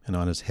 and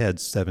on his head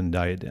 7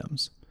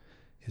 diadems.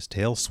 His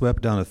tail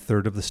swept down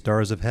 1/3 of the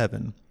stars of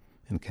heaven,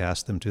 and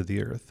cast them to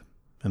the earth.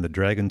 And the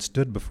dragon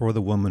stood before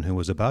the woman who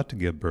was about to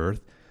give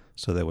birth,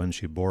 so that when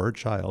she bore her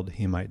child,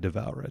 he might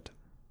devour it.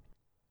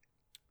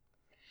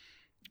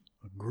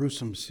 A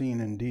gruesome scene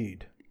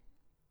indeed.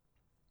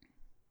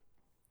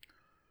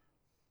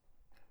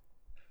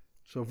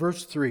 So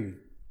verse 3.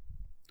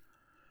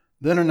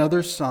 Then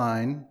another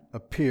sign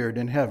appeared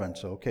in heaven.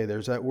 So, okay,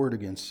 there's that word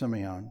again,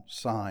 Simeon,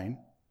 sign.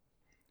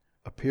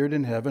 Appeared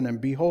in heaven, and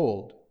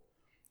behold,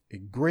 a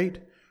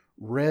great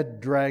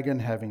red dragon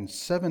having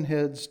 7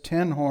 heads,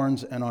 10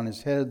 horns, and on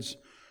his heads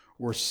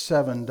were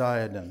 7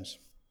 diadems.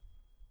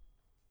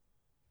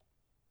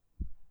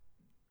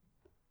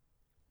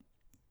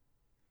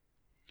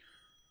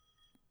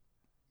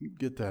 You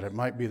get that? It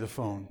might be the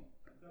phone.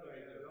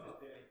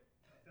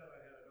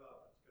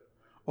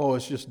 Oh,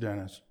 it's just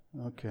Dennis.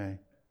 Okay.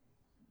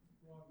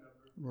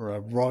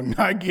 Wrong,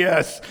 I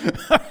guess.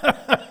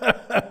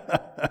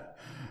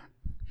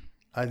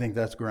 I think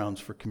that's grounds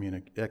for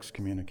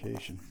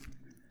excommunication.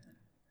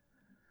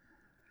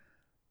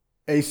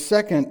 A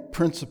second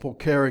principal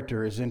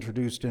character is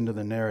introduced into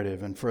the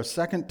narrative, and for a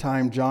second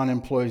time, John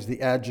employs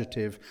the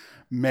adjective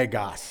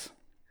megas,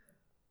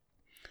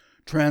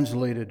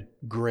 translated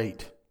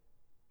great,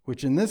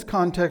 which in this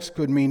context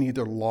could mean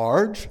either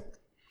large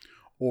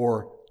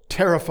or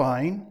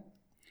terrifying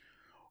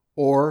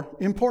or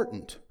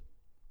important,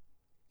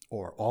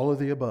 or all of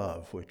the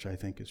above, which I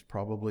think is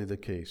probably the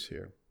case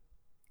here.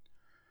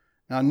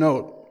 Now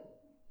note,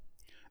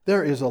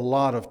 there is a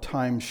lot of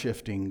time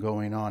shifting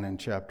going on in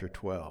chapter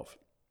 12.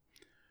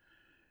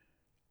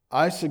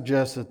 I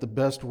suggest that the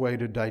best way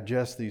to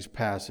digest these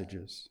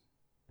passages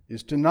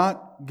is to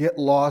not get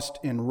lost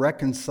in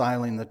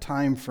reconciling the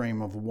time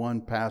frame of one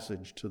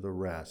passage to the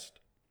rest.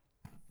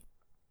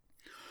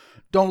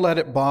 Don't let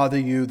it bother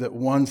you that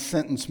one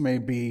sentence may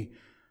be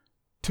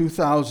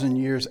 2,000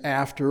 years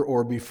after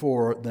or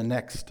before the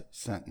next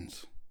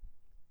sentence.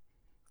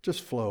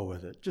 Just flow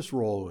with it. Just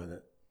roll with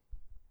it.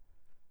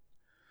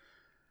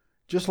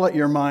 Just let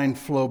your mind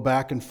flow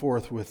back and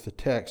forth with the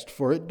text,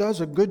 for it does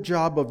a good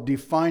job of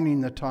defining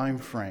the time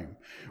frame.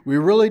 We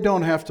really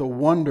don't have to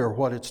wonder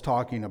what it's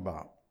talking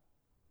about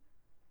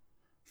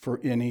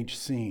in each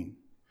scene.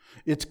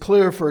 It's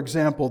clear, for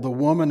example, the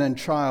woman and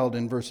child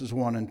in verses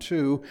 1 and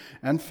 2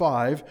 and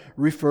 5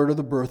 refer to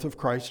the birth of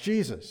Christ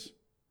Jesus.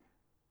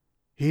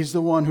 He's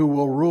the one who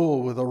will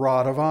rule with a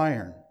rod of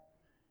iron.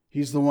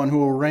 He's the one who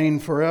will reign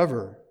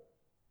forever.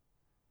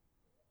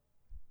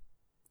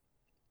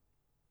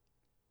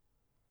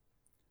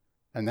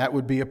 And that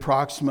would be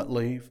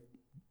approximately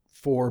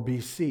 4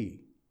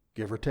 BC,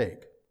 give or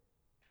take.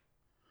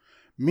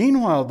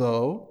 Meanwhile,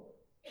 though,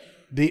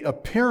 the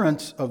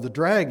appearance of the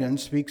dragon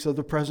speaks of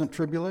the present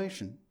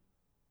tribulation.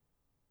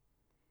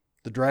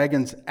 The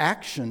dragon's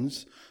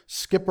actions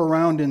skip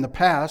around in the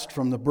past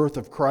from the birth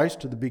of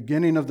Christ to the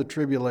beginning of the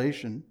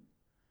tribulation.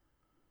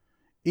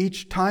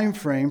 Each time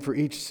frame for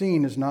each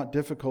scene is not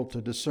difficult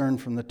to discern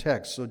from the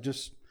text, so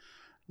just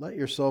let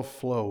yourself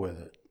flow with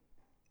it.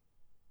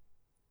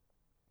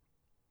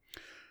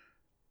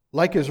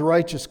 Like his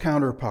righteous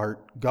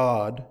counterpart,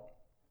 God,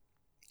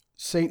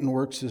 Satan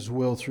works his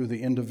will through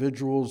the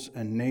individuals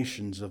and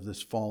nations of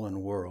this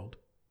fallen world.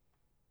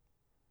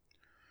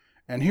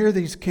 And here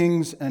these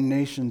kings and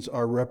nations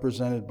are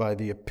represented by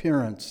the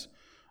appearance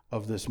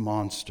of this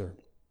monster.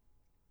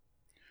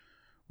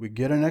 We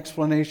get an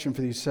explanation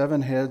for these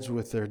 7 heads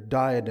with their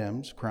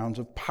diadems, crowns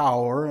of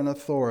power and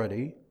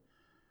authority,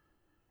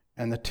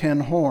 and the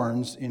 10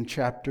 horns in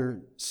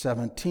chapter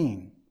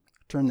 17.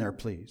 Turn there,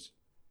 please.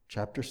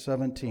 Chapter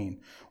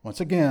 17.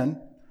 Once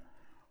again,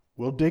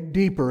 we'll dig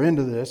deeper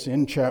into this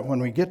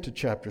when we get to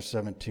chapter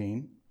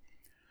 17.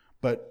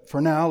 But for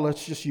now,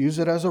 let's just use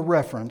it as a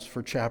reference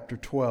for chapter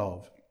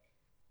 12.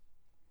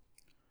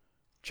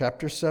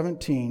 Chapter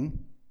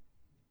 17.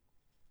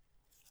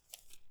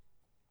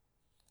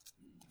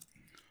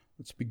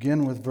 Let's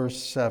begin with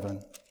verse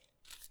 7.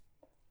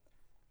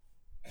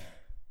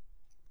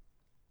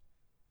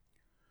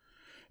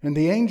 And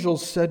the angel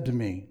said to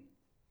me,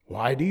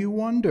 "Why do you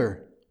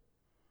wonder?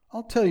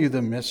 I'll tell you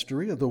the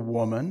mystery of the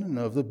woman and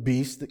of the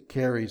beast that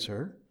carries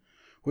her,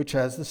 which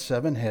has the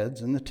 7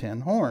 heads and the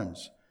 10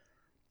 horns."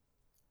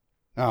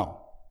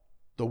 Now,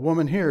 the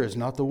woman here is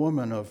not the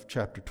woman of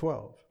chapter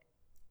 12.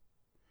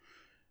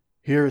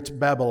 Here it's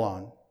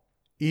Babylon,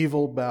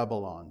 evil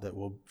Babylon, that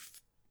will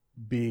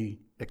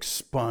be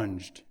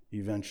expunged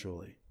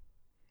eventually.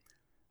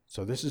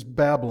 So this is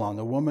Babylon.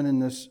 The woman in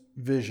this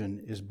vision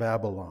is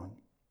Babylon.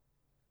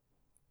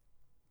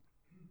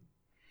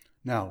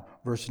 Now,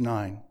 verse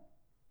 9.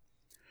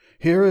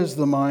 Here is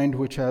the mind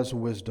which has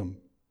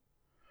wisdom.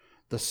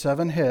 The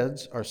 7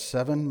 heads are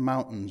 7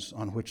 mountains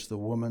on which the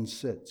woman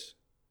sits.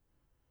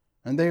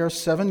 And they are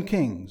 7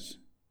 kings.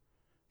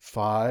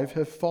 5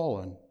 have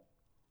fallen.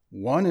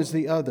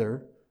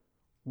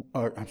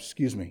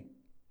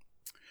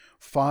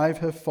 5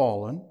 have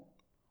fallen.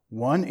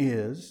 1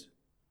 is,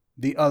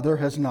 the other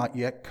has not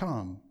yet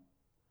come.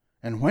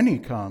 And when he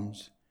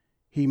comes,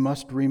 he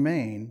must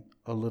remain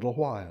a little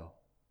while.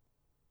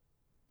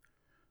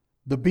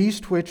 The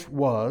beast which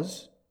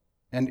was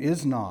and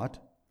is not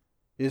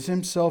is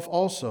himself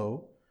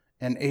also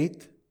an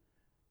 8th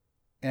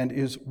and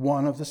is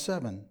one of the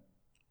 7,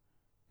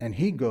 and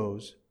he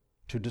goes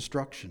to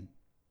destruction.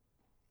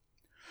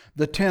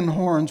 The 10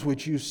 horns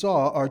which you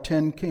saw are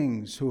 10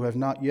 kings who have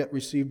not yet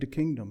received a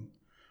kingdom,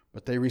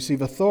 but they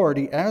receive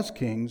authority as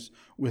kings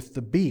with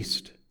the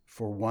beast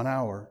for 1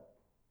 hour.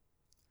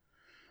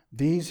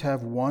 These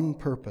have one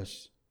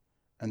purpose,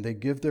 and they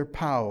give their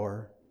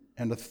power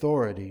and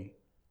authority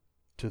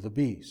to the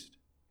beast.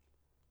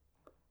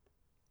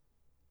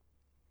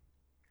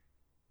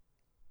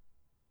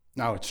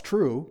 Now, it's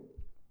true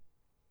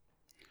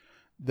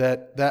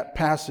that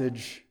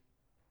passage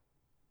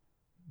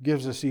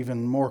gives us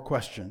even more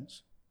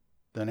questions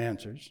than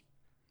answers.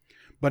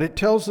 But it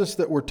tells us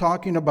that we're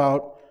talking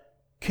about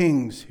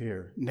kings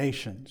here,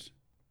 nations,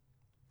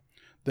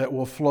 that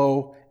will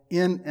flow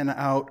in and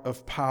out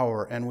of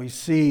power. And we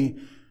see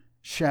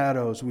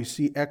shadows, we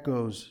see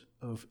echoes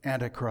of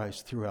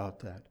Antichrist throughout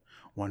that.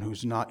 One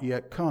who's not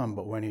yet come,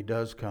 but when he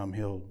does come,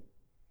 he'll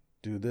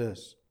do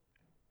this.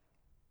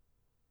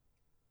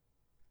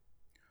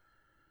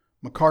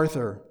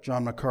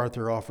 John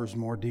MacArthur offers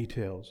more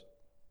details.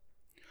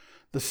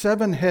 The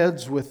 7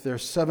 heads with their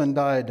 7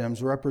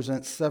 diadems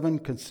represent 7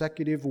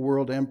 consecutive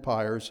world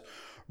empires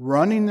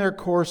running their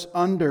course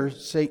under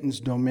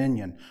Satan's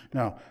dominion.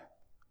 Now,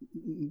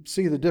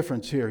 see the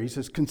difference here. He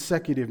says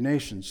consecutive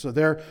nations. So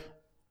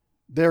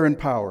they're in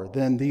power.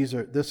 Then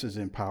this is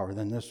in power.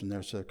 Then this one.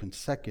 They're so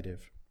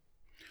consecutive.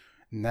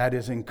 And that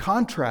is in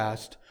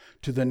contrast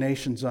to the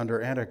nations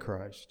under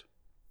Antichrist.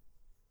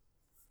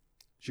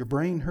 Is your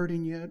brain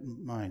hurting yet?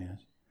 Mine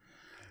is.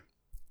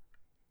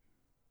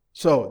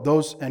 So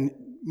and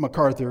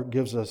MacArthur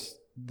gives us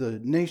the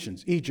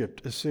nations: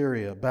 Egypt,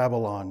 Assyria,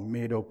 Babylon,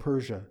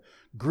 Medo-Persia,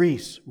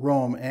 Greece,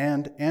 Rome,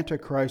 and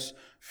Antichrist's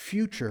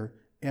future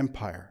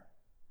empire.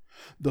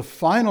 The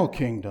final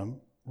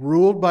kingdom,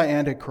 ruled by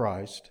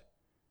Antichrist,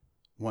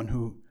 one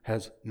who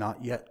has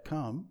not yet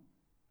come,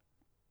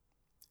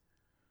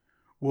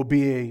 will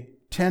be a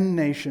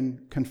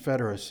 10-nation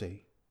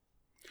confederacy.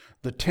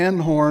 The 10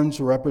 horns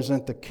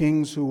represent the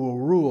kings who will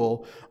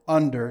rule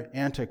under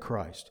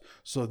Antichrist.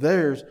 So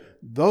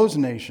those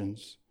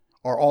nations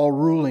are all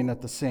ruling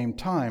at the same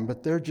time,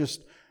 but they're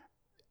just,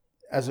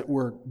 as it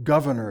were,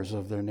 governors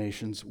of their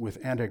nations,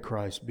 with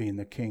Antichrist being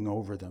the king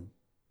over them.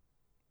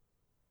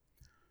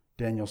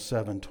 Daniel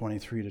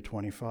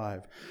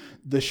 7:23-25.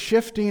 The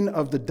shifting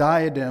of the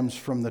diadems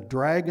from the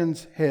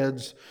dragon's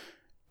heads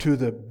to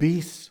the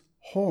beast's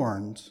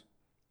horns,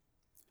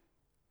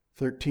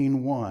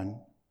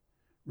 13:1,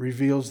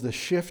 reveals the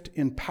shift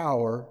in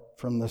power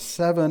from the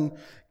 7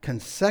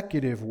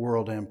 consecutive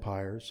world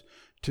empires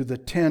to the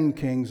 10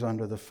 kings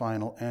under the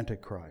final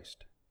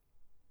Antichrist.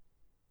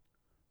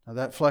 Now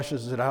that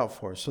fleshes it out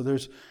for us. So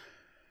there's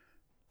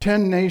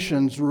 10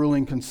 nations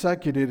ruling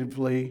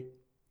consecutively,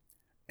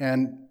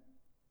 and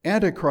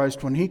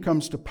Antichrist, when he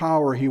comes to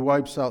power, he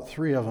wipes out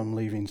 3 of them,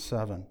 leaving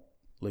 7.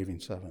 I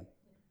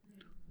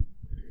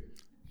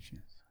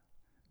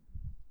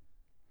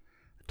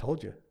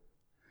told you.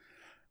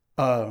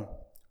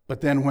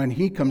 But then when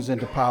he comes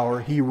into power,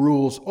 he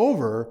rules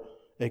over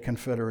a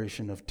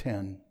confederation of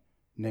 10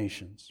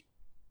 nations.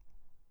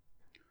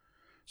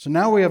 So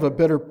now we have a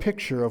better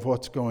picture of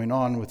what's going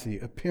on with the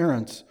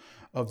appearance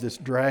of this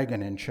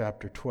dragon in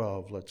chapter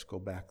 12. Let's go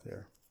back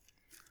there.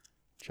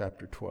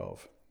 Chapter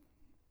 12.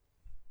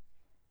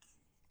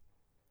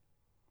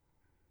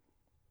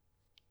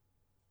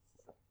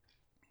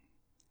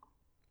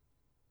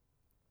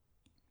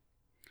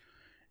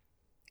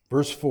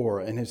 Verse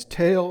 4, and his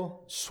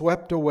tail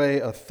swept away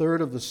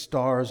 1/3 of the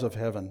stars of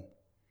heaven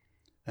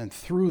and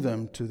threw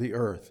them to the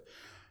earth.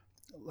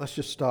 Let's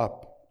just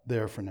stop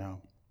there for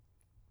now.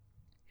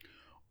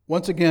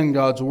 Once again,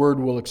 God's word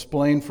will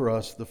explain for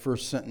us the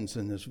first sentence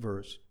in this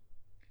verse.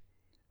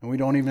 And we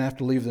don't even have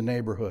to leave the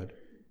neighborhood.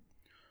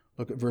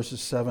 Look at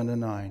verses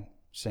 7-9,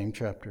 same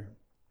chapter.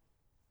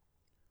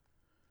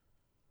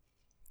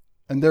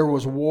 And there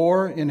was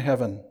war in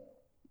heaven,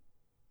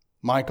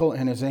 Michael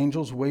and his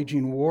angels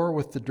waging war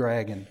with the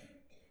dragon.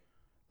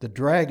 The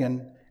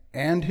dragon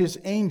and his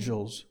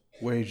angels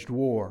waged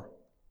war,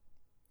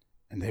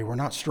 and they were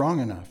not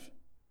strong enough,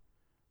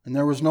 and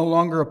there was no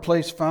longer a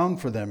place found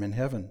for them in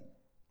heaven.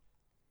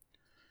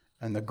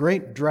 And the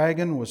great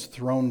dragon was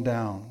thrown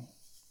down,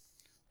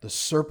 the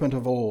serpent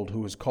of old,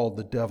 who is called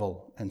the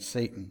devil and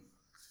Satan.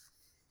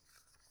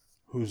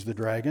 Who's the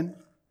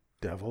dragon?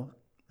 Devil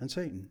and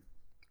Satan.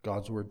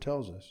 God's word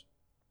tells us.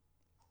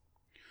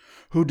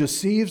 Who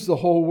deceives the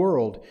whole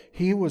world.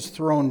 He was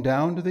thrown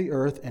down to the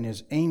earth, and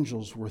his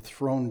angels were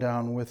thrown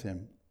down with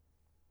him.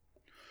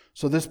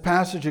 So this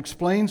passage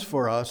explains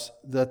for us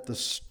that the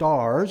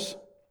stars,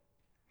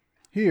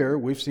 here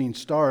we've seen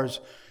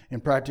stars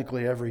in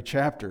practically every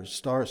chapter.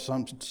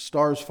 Some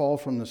stars fall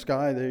from the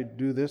sky, they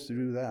do this, they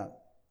do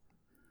that.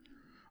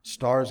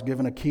 Stars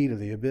given a key to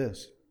the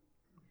abyss.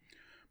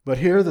 But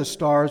here the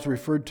stars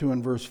referred to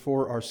in verse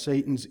 4 are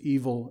Satan's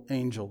evil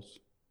angels.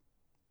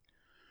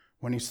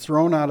 When he's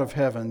thrown out of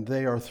heaven,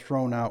 they are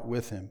thrown out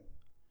with him.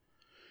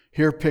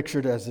 Here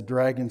pictured as the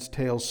dragon's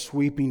tail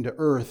sweeping to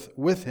earth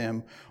with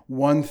him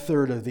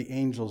 1/3 of the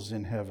angels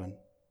in heaven.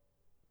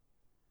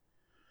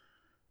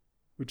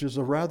 Which is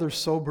a rather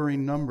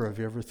sobering number. Have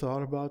you ever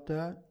thought about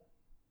that?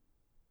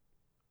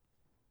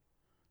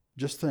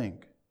 Just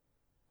think.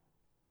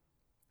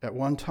 At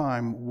one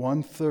time,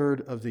 1/3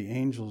 of the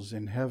angels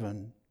in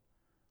heaven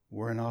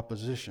were in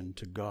opposition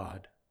to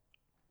God.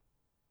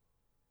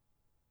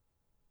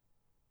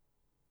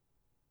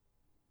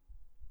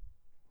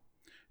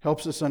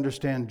 Helps us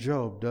understand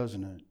Job,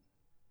 doesn't it?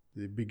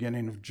 The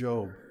beginning of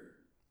Job.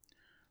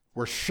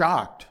 We're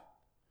shocked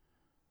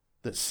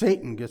that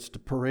Satan gets to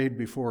parade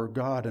before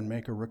God and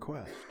make a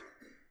request.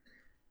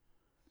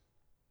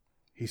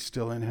 He's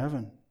still in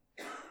heaven.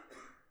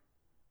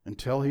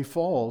 Until he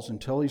falls,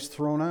 until he's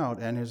thrown out,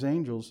 and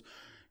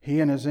he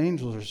and his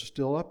angels are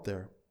still up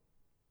there.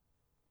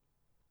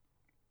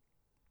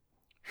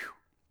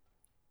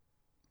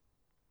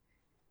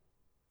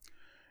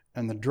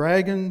 And the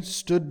dragon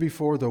stood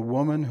before the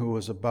woman who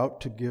was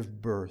about to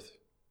give birth,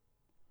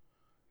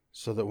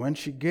 so that when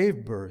she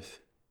gave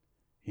birth,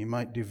 he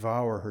might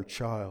devour her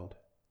child.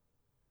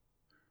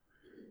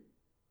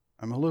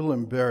 I'm a little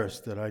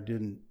embarrassed that I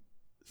didn't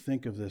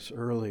think of this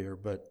earlier,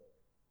 but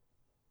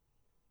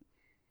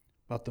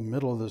about the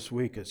middle of this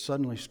week, it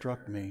suddenly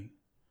struck me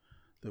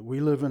that we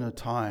live in a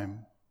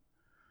time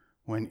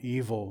when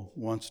evil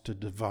wants to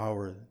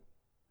devour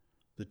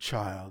the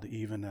child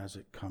even as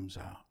it comes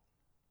out.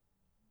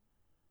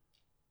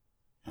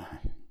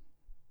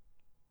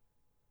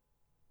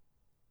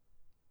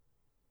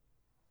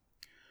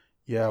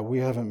 Yeah, we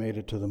haven't made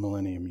it to the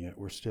millennium yet.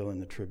 We're still in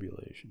the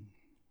tribulation.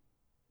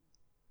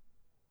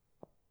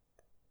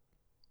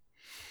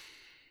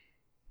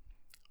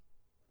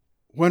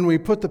 When we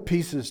put the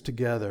pieces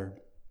together,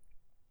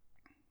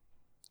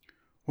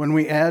 When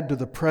we add to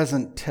the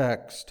present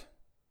text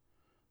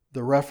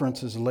the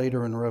references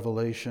later in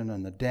Revelation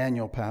and the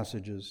Daniel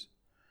passages,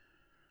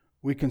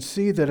 we can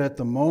see that at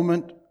the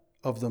moment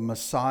of the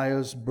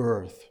Messiah's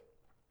birth,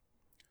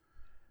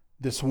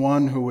 this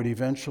one who would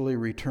eventually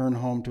return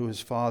home to his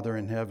Father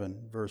in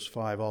heaven, verse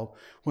 5.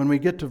 When we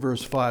get to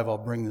verse 5, I'll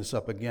bring this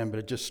up again, but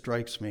it just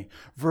strikes me.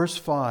 Verse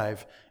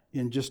 5,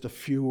 in just a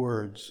few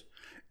words,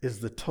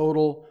 is the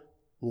total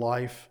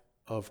life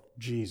of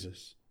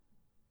Jesus,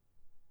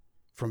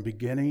 from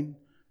beginning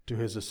to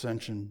his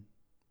ascension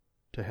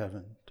to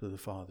heaven, to the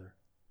Father.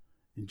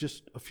 In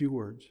just a few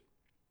words.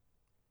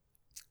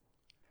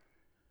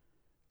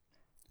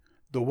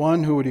 The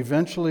one who would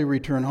eventually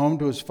return home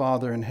to his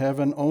Father in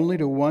heaven, only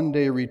to one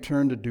day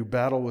return to do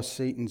battle with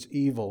Satan's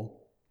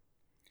evil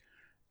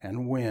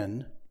and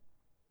win,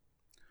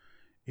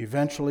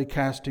 eventually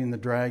casting the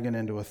dragon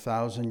into a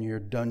 1,000-year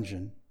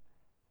dungeon,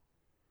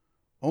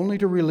 only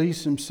to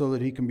release him so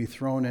that he can be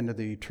thrown into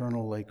the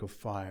eternal lake of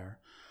fire.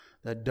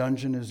 That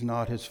dungeon is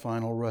not his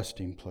final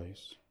resting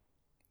place.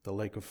 The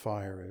lake of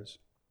fire is.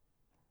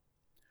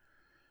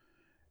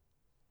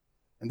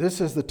 And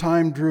this, as the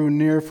time drew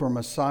near for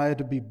Messiah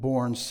to be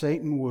born,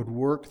 Satan would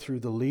work through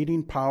the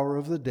leading power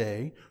of the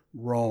day,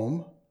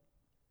 Rome,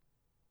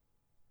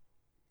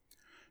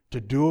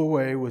 to do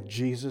away with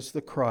Jesus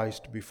the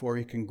Christ before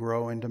he can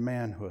grow into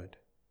manhood.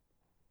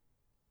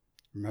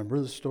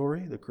 Remember the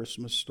story, the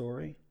Christmas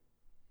story?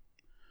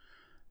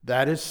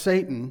 That is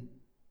Satan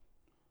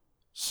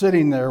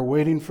sitting there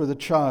waiting for the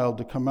child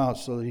to come out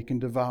so that he can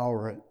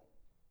devour it.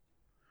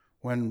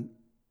 When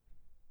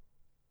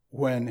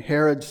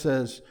Herod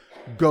says,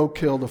 "Go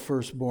kill the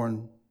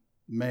firstborn,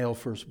 male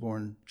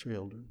firstborn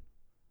children,"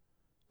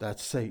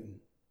 that's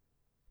Satan.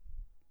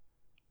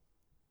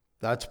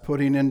 That's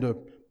putting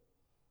into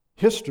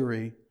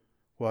history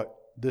what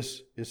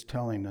this is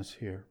telling us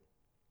here.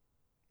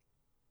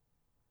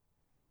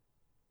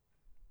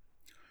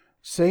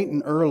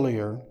 Satan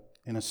earlier,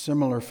 in a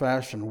similar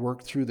fashion,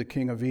 worked through the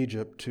king of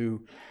Egypt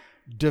to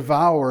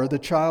devour the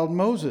child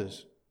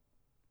Moses,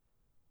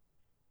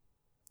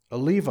 a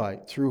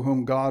Levite through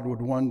whom God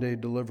would one day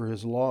deliver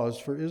his laws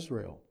for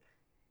Israel.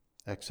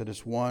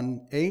 Exodus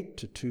 1:8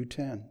 to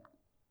 2:10.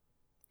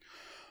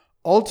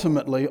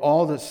 Ultimately,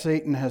 all that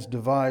Satan has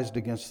devised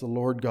against the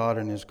Lord God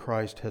and his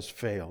Christ has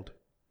failed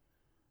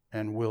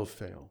and will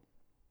fail.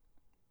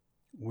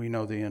 We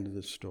know the end of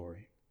the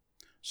story.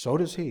 So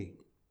does he.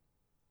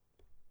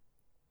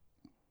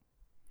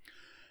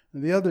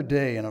 The other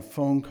day, in a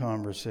phone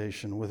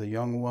conversation with a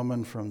young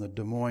woman from the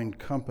Des Moines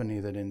company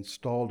that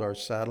installed our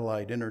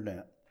satellite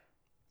internet,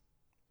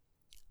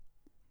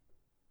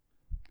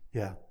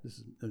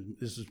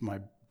 this is my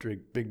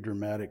big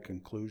dramatic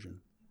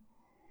conclusion.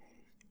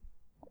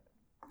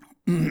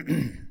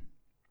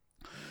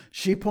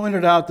 She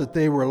pointed out that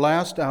they were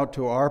last out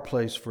to our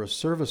place for a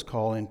service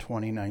call in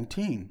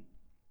 2019.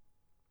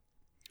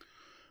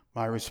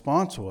 My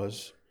response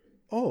was,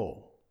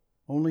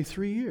 only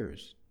 3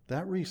 years,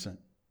 that recent.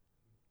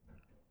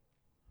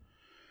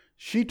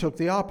 She took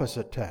the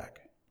opposite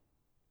tack,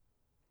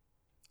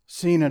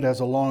 seeing it as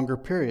a longer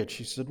period.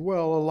 She said, a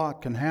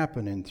lot can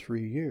happen in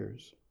 3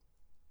 years.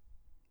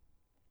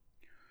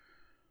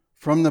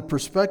 From the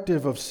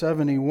perspective of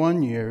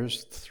 71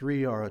 years,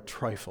 3 are a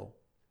trifle.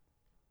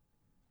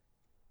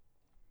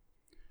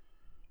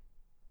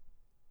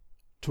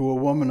 To a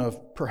woman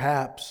of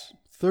perhaps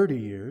 30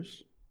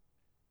 years,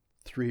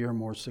 3 are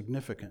more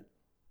significant.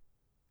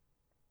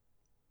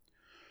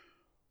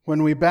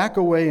 When we back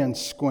away and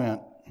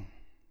squint,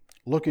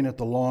 looking at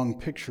the long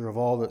picture of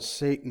all that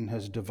Satan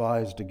has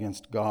devised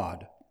against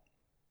God,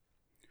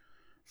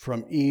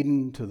 from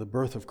Eden to the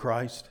birth of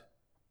Christ,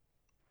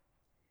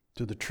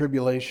 to the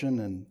tribulation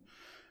and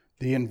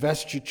the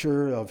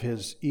investiture of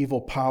his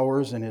evil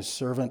powers and his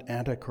servant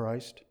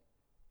Antichrist.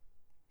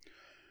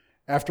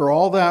 After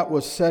all that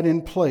was set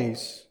in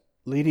place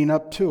leading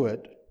up to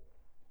it,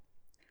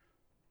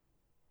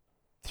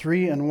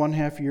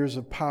 3.5 years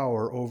of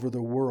power over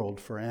the world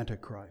for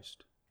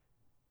Antichrist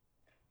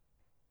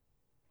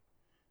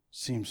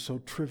seems so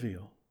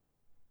trivial.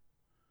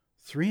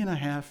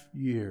 3.5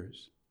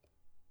 years.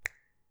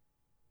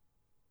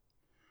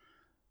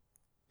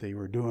 They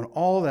were doing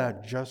all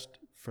that just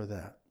for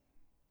that.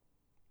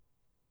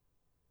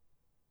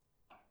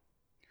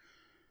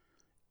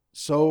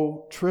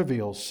 So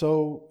trivial,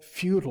 so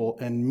futile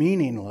and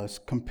meaningless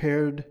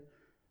compared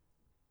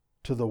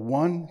to the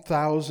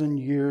 1,000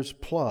 years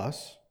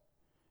plus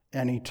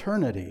an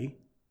eternity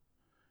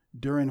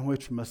during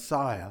which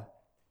Messiah,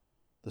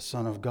 the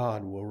Son of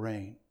God, will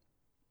reign.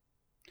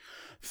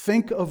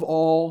 Think of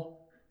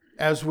all,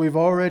 as we've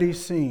already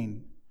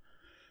seen,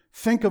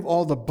 think of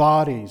all the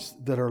bodies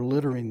that are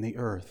littering the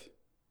earth,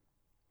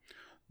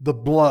 the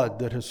blood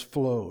that has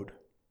flowed,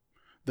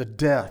 the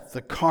death,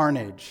 the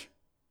carnage,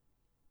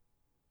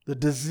 the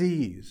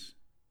disease,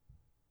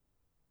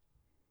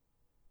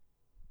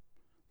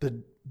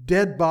 the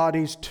dead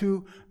bodies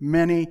too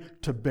many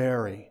to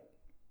bury.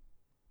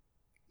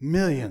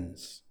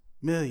 Millions.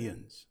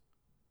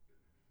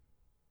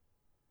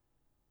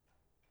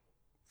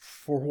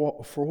 For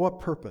what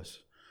purpose?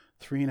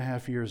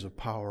 3.5 years of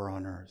power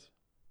on earth.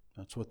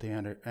 That's what the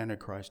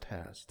Antichrist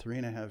has.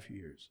 3.5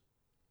 years.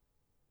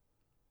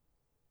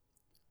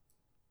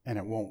 And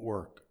it won't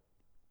work.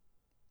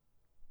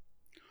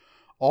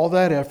 All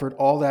that effort,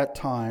 all that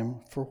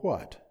time, for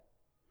what?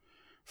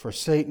 For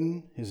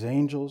Satan, his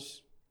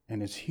angels,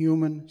 and his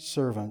human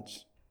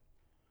servants,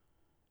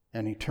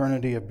 an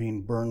eternity of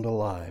being burned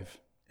alive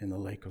in the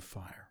lake of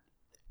fire.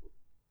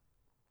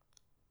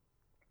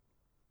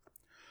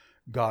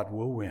 God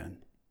will win.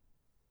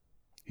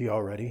 He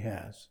already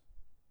has.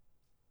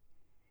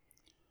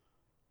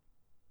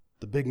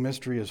 The big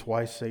mystery is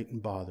why Satan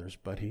bothers,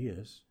 but he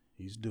is.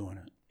 He's doing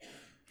it.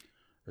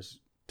 It's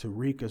to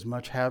wreak as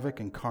much havoc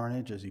and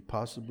carnage as he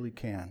possibly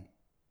can.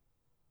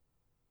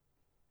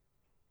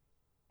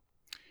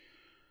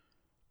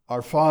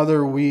 Our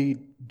Father, we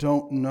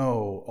don't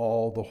know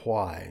all the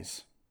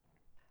whys.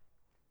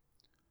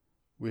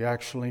 We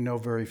actually know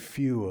very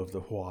few of the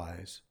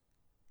whys.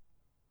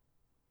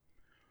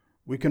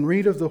 We can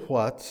read of the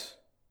whats.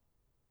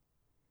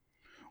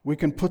 We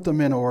can put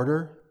them in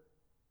order,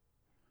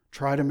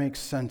 try to make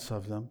sense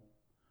of them.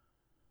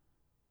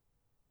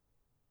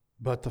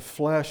 But the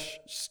flesh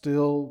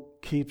still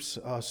keeps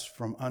us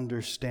from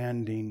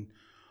understanding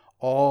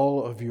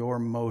all of your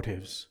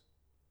motives,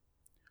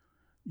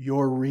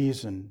 your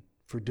reason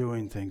for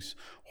doing things.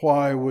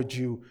 Why would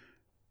you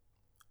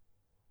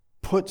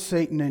put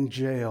Satan in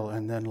jail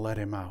and then let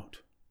him out?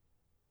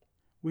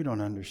 We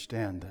don't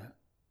understand that.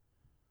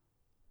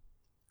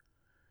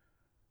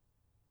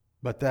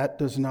 But that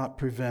does not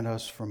prevent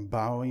us from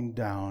bowing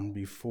down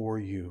before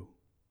you.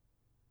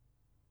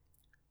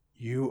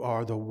 You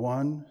are the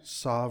one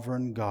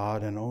sovereign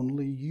God, and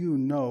only you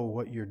know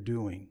what you're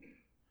doing.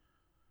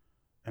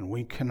 And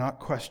we cannot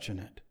question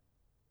it.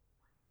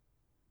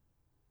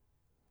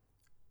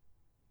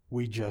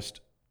 We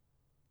just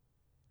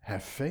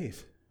have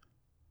faith.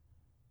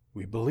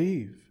 We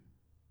believe.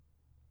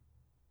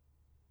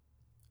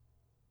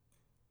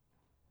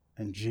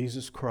 And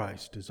Jesus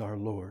Christ is our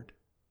Lord.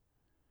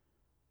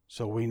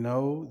 So we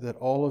know that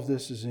all of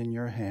this is in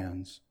your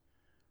hands.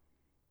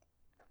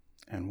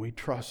 And we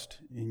trust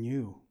in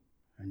you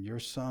and your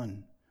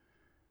Son,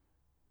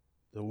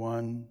 the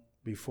one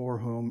before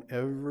whom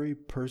every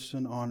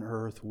person on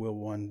earth will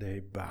one day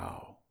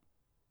bow.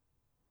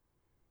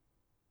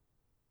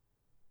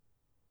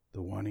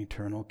 The one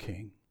eternal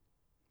King.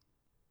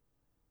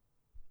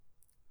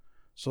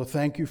 So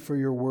thank you for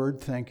your word.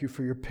 Thank you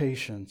for your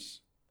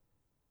patience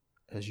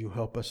as you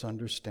help us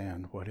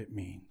understand what it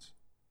means.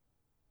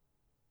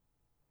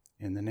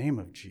 In the name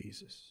of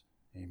Jesus,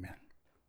 amen.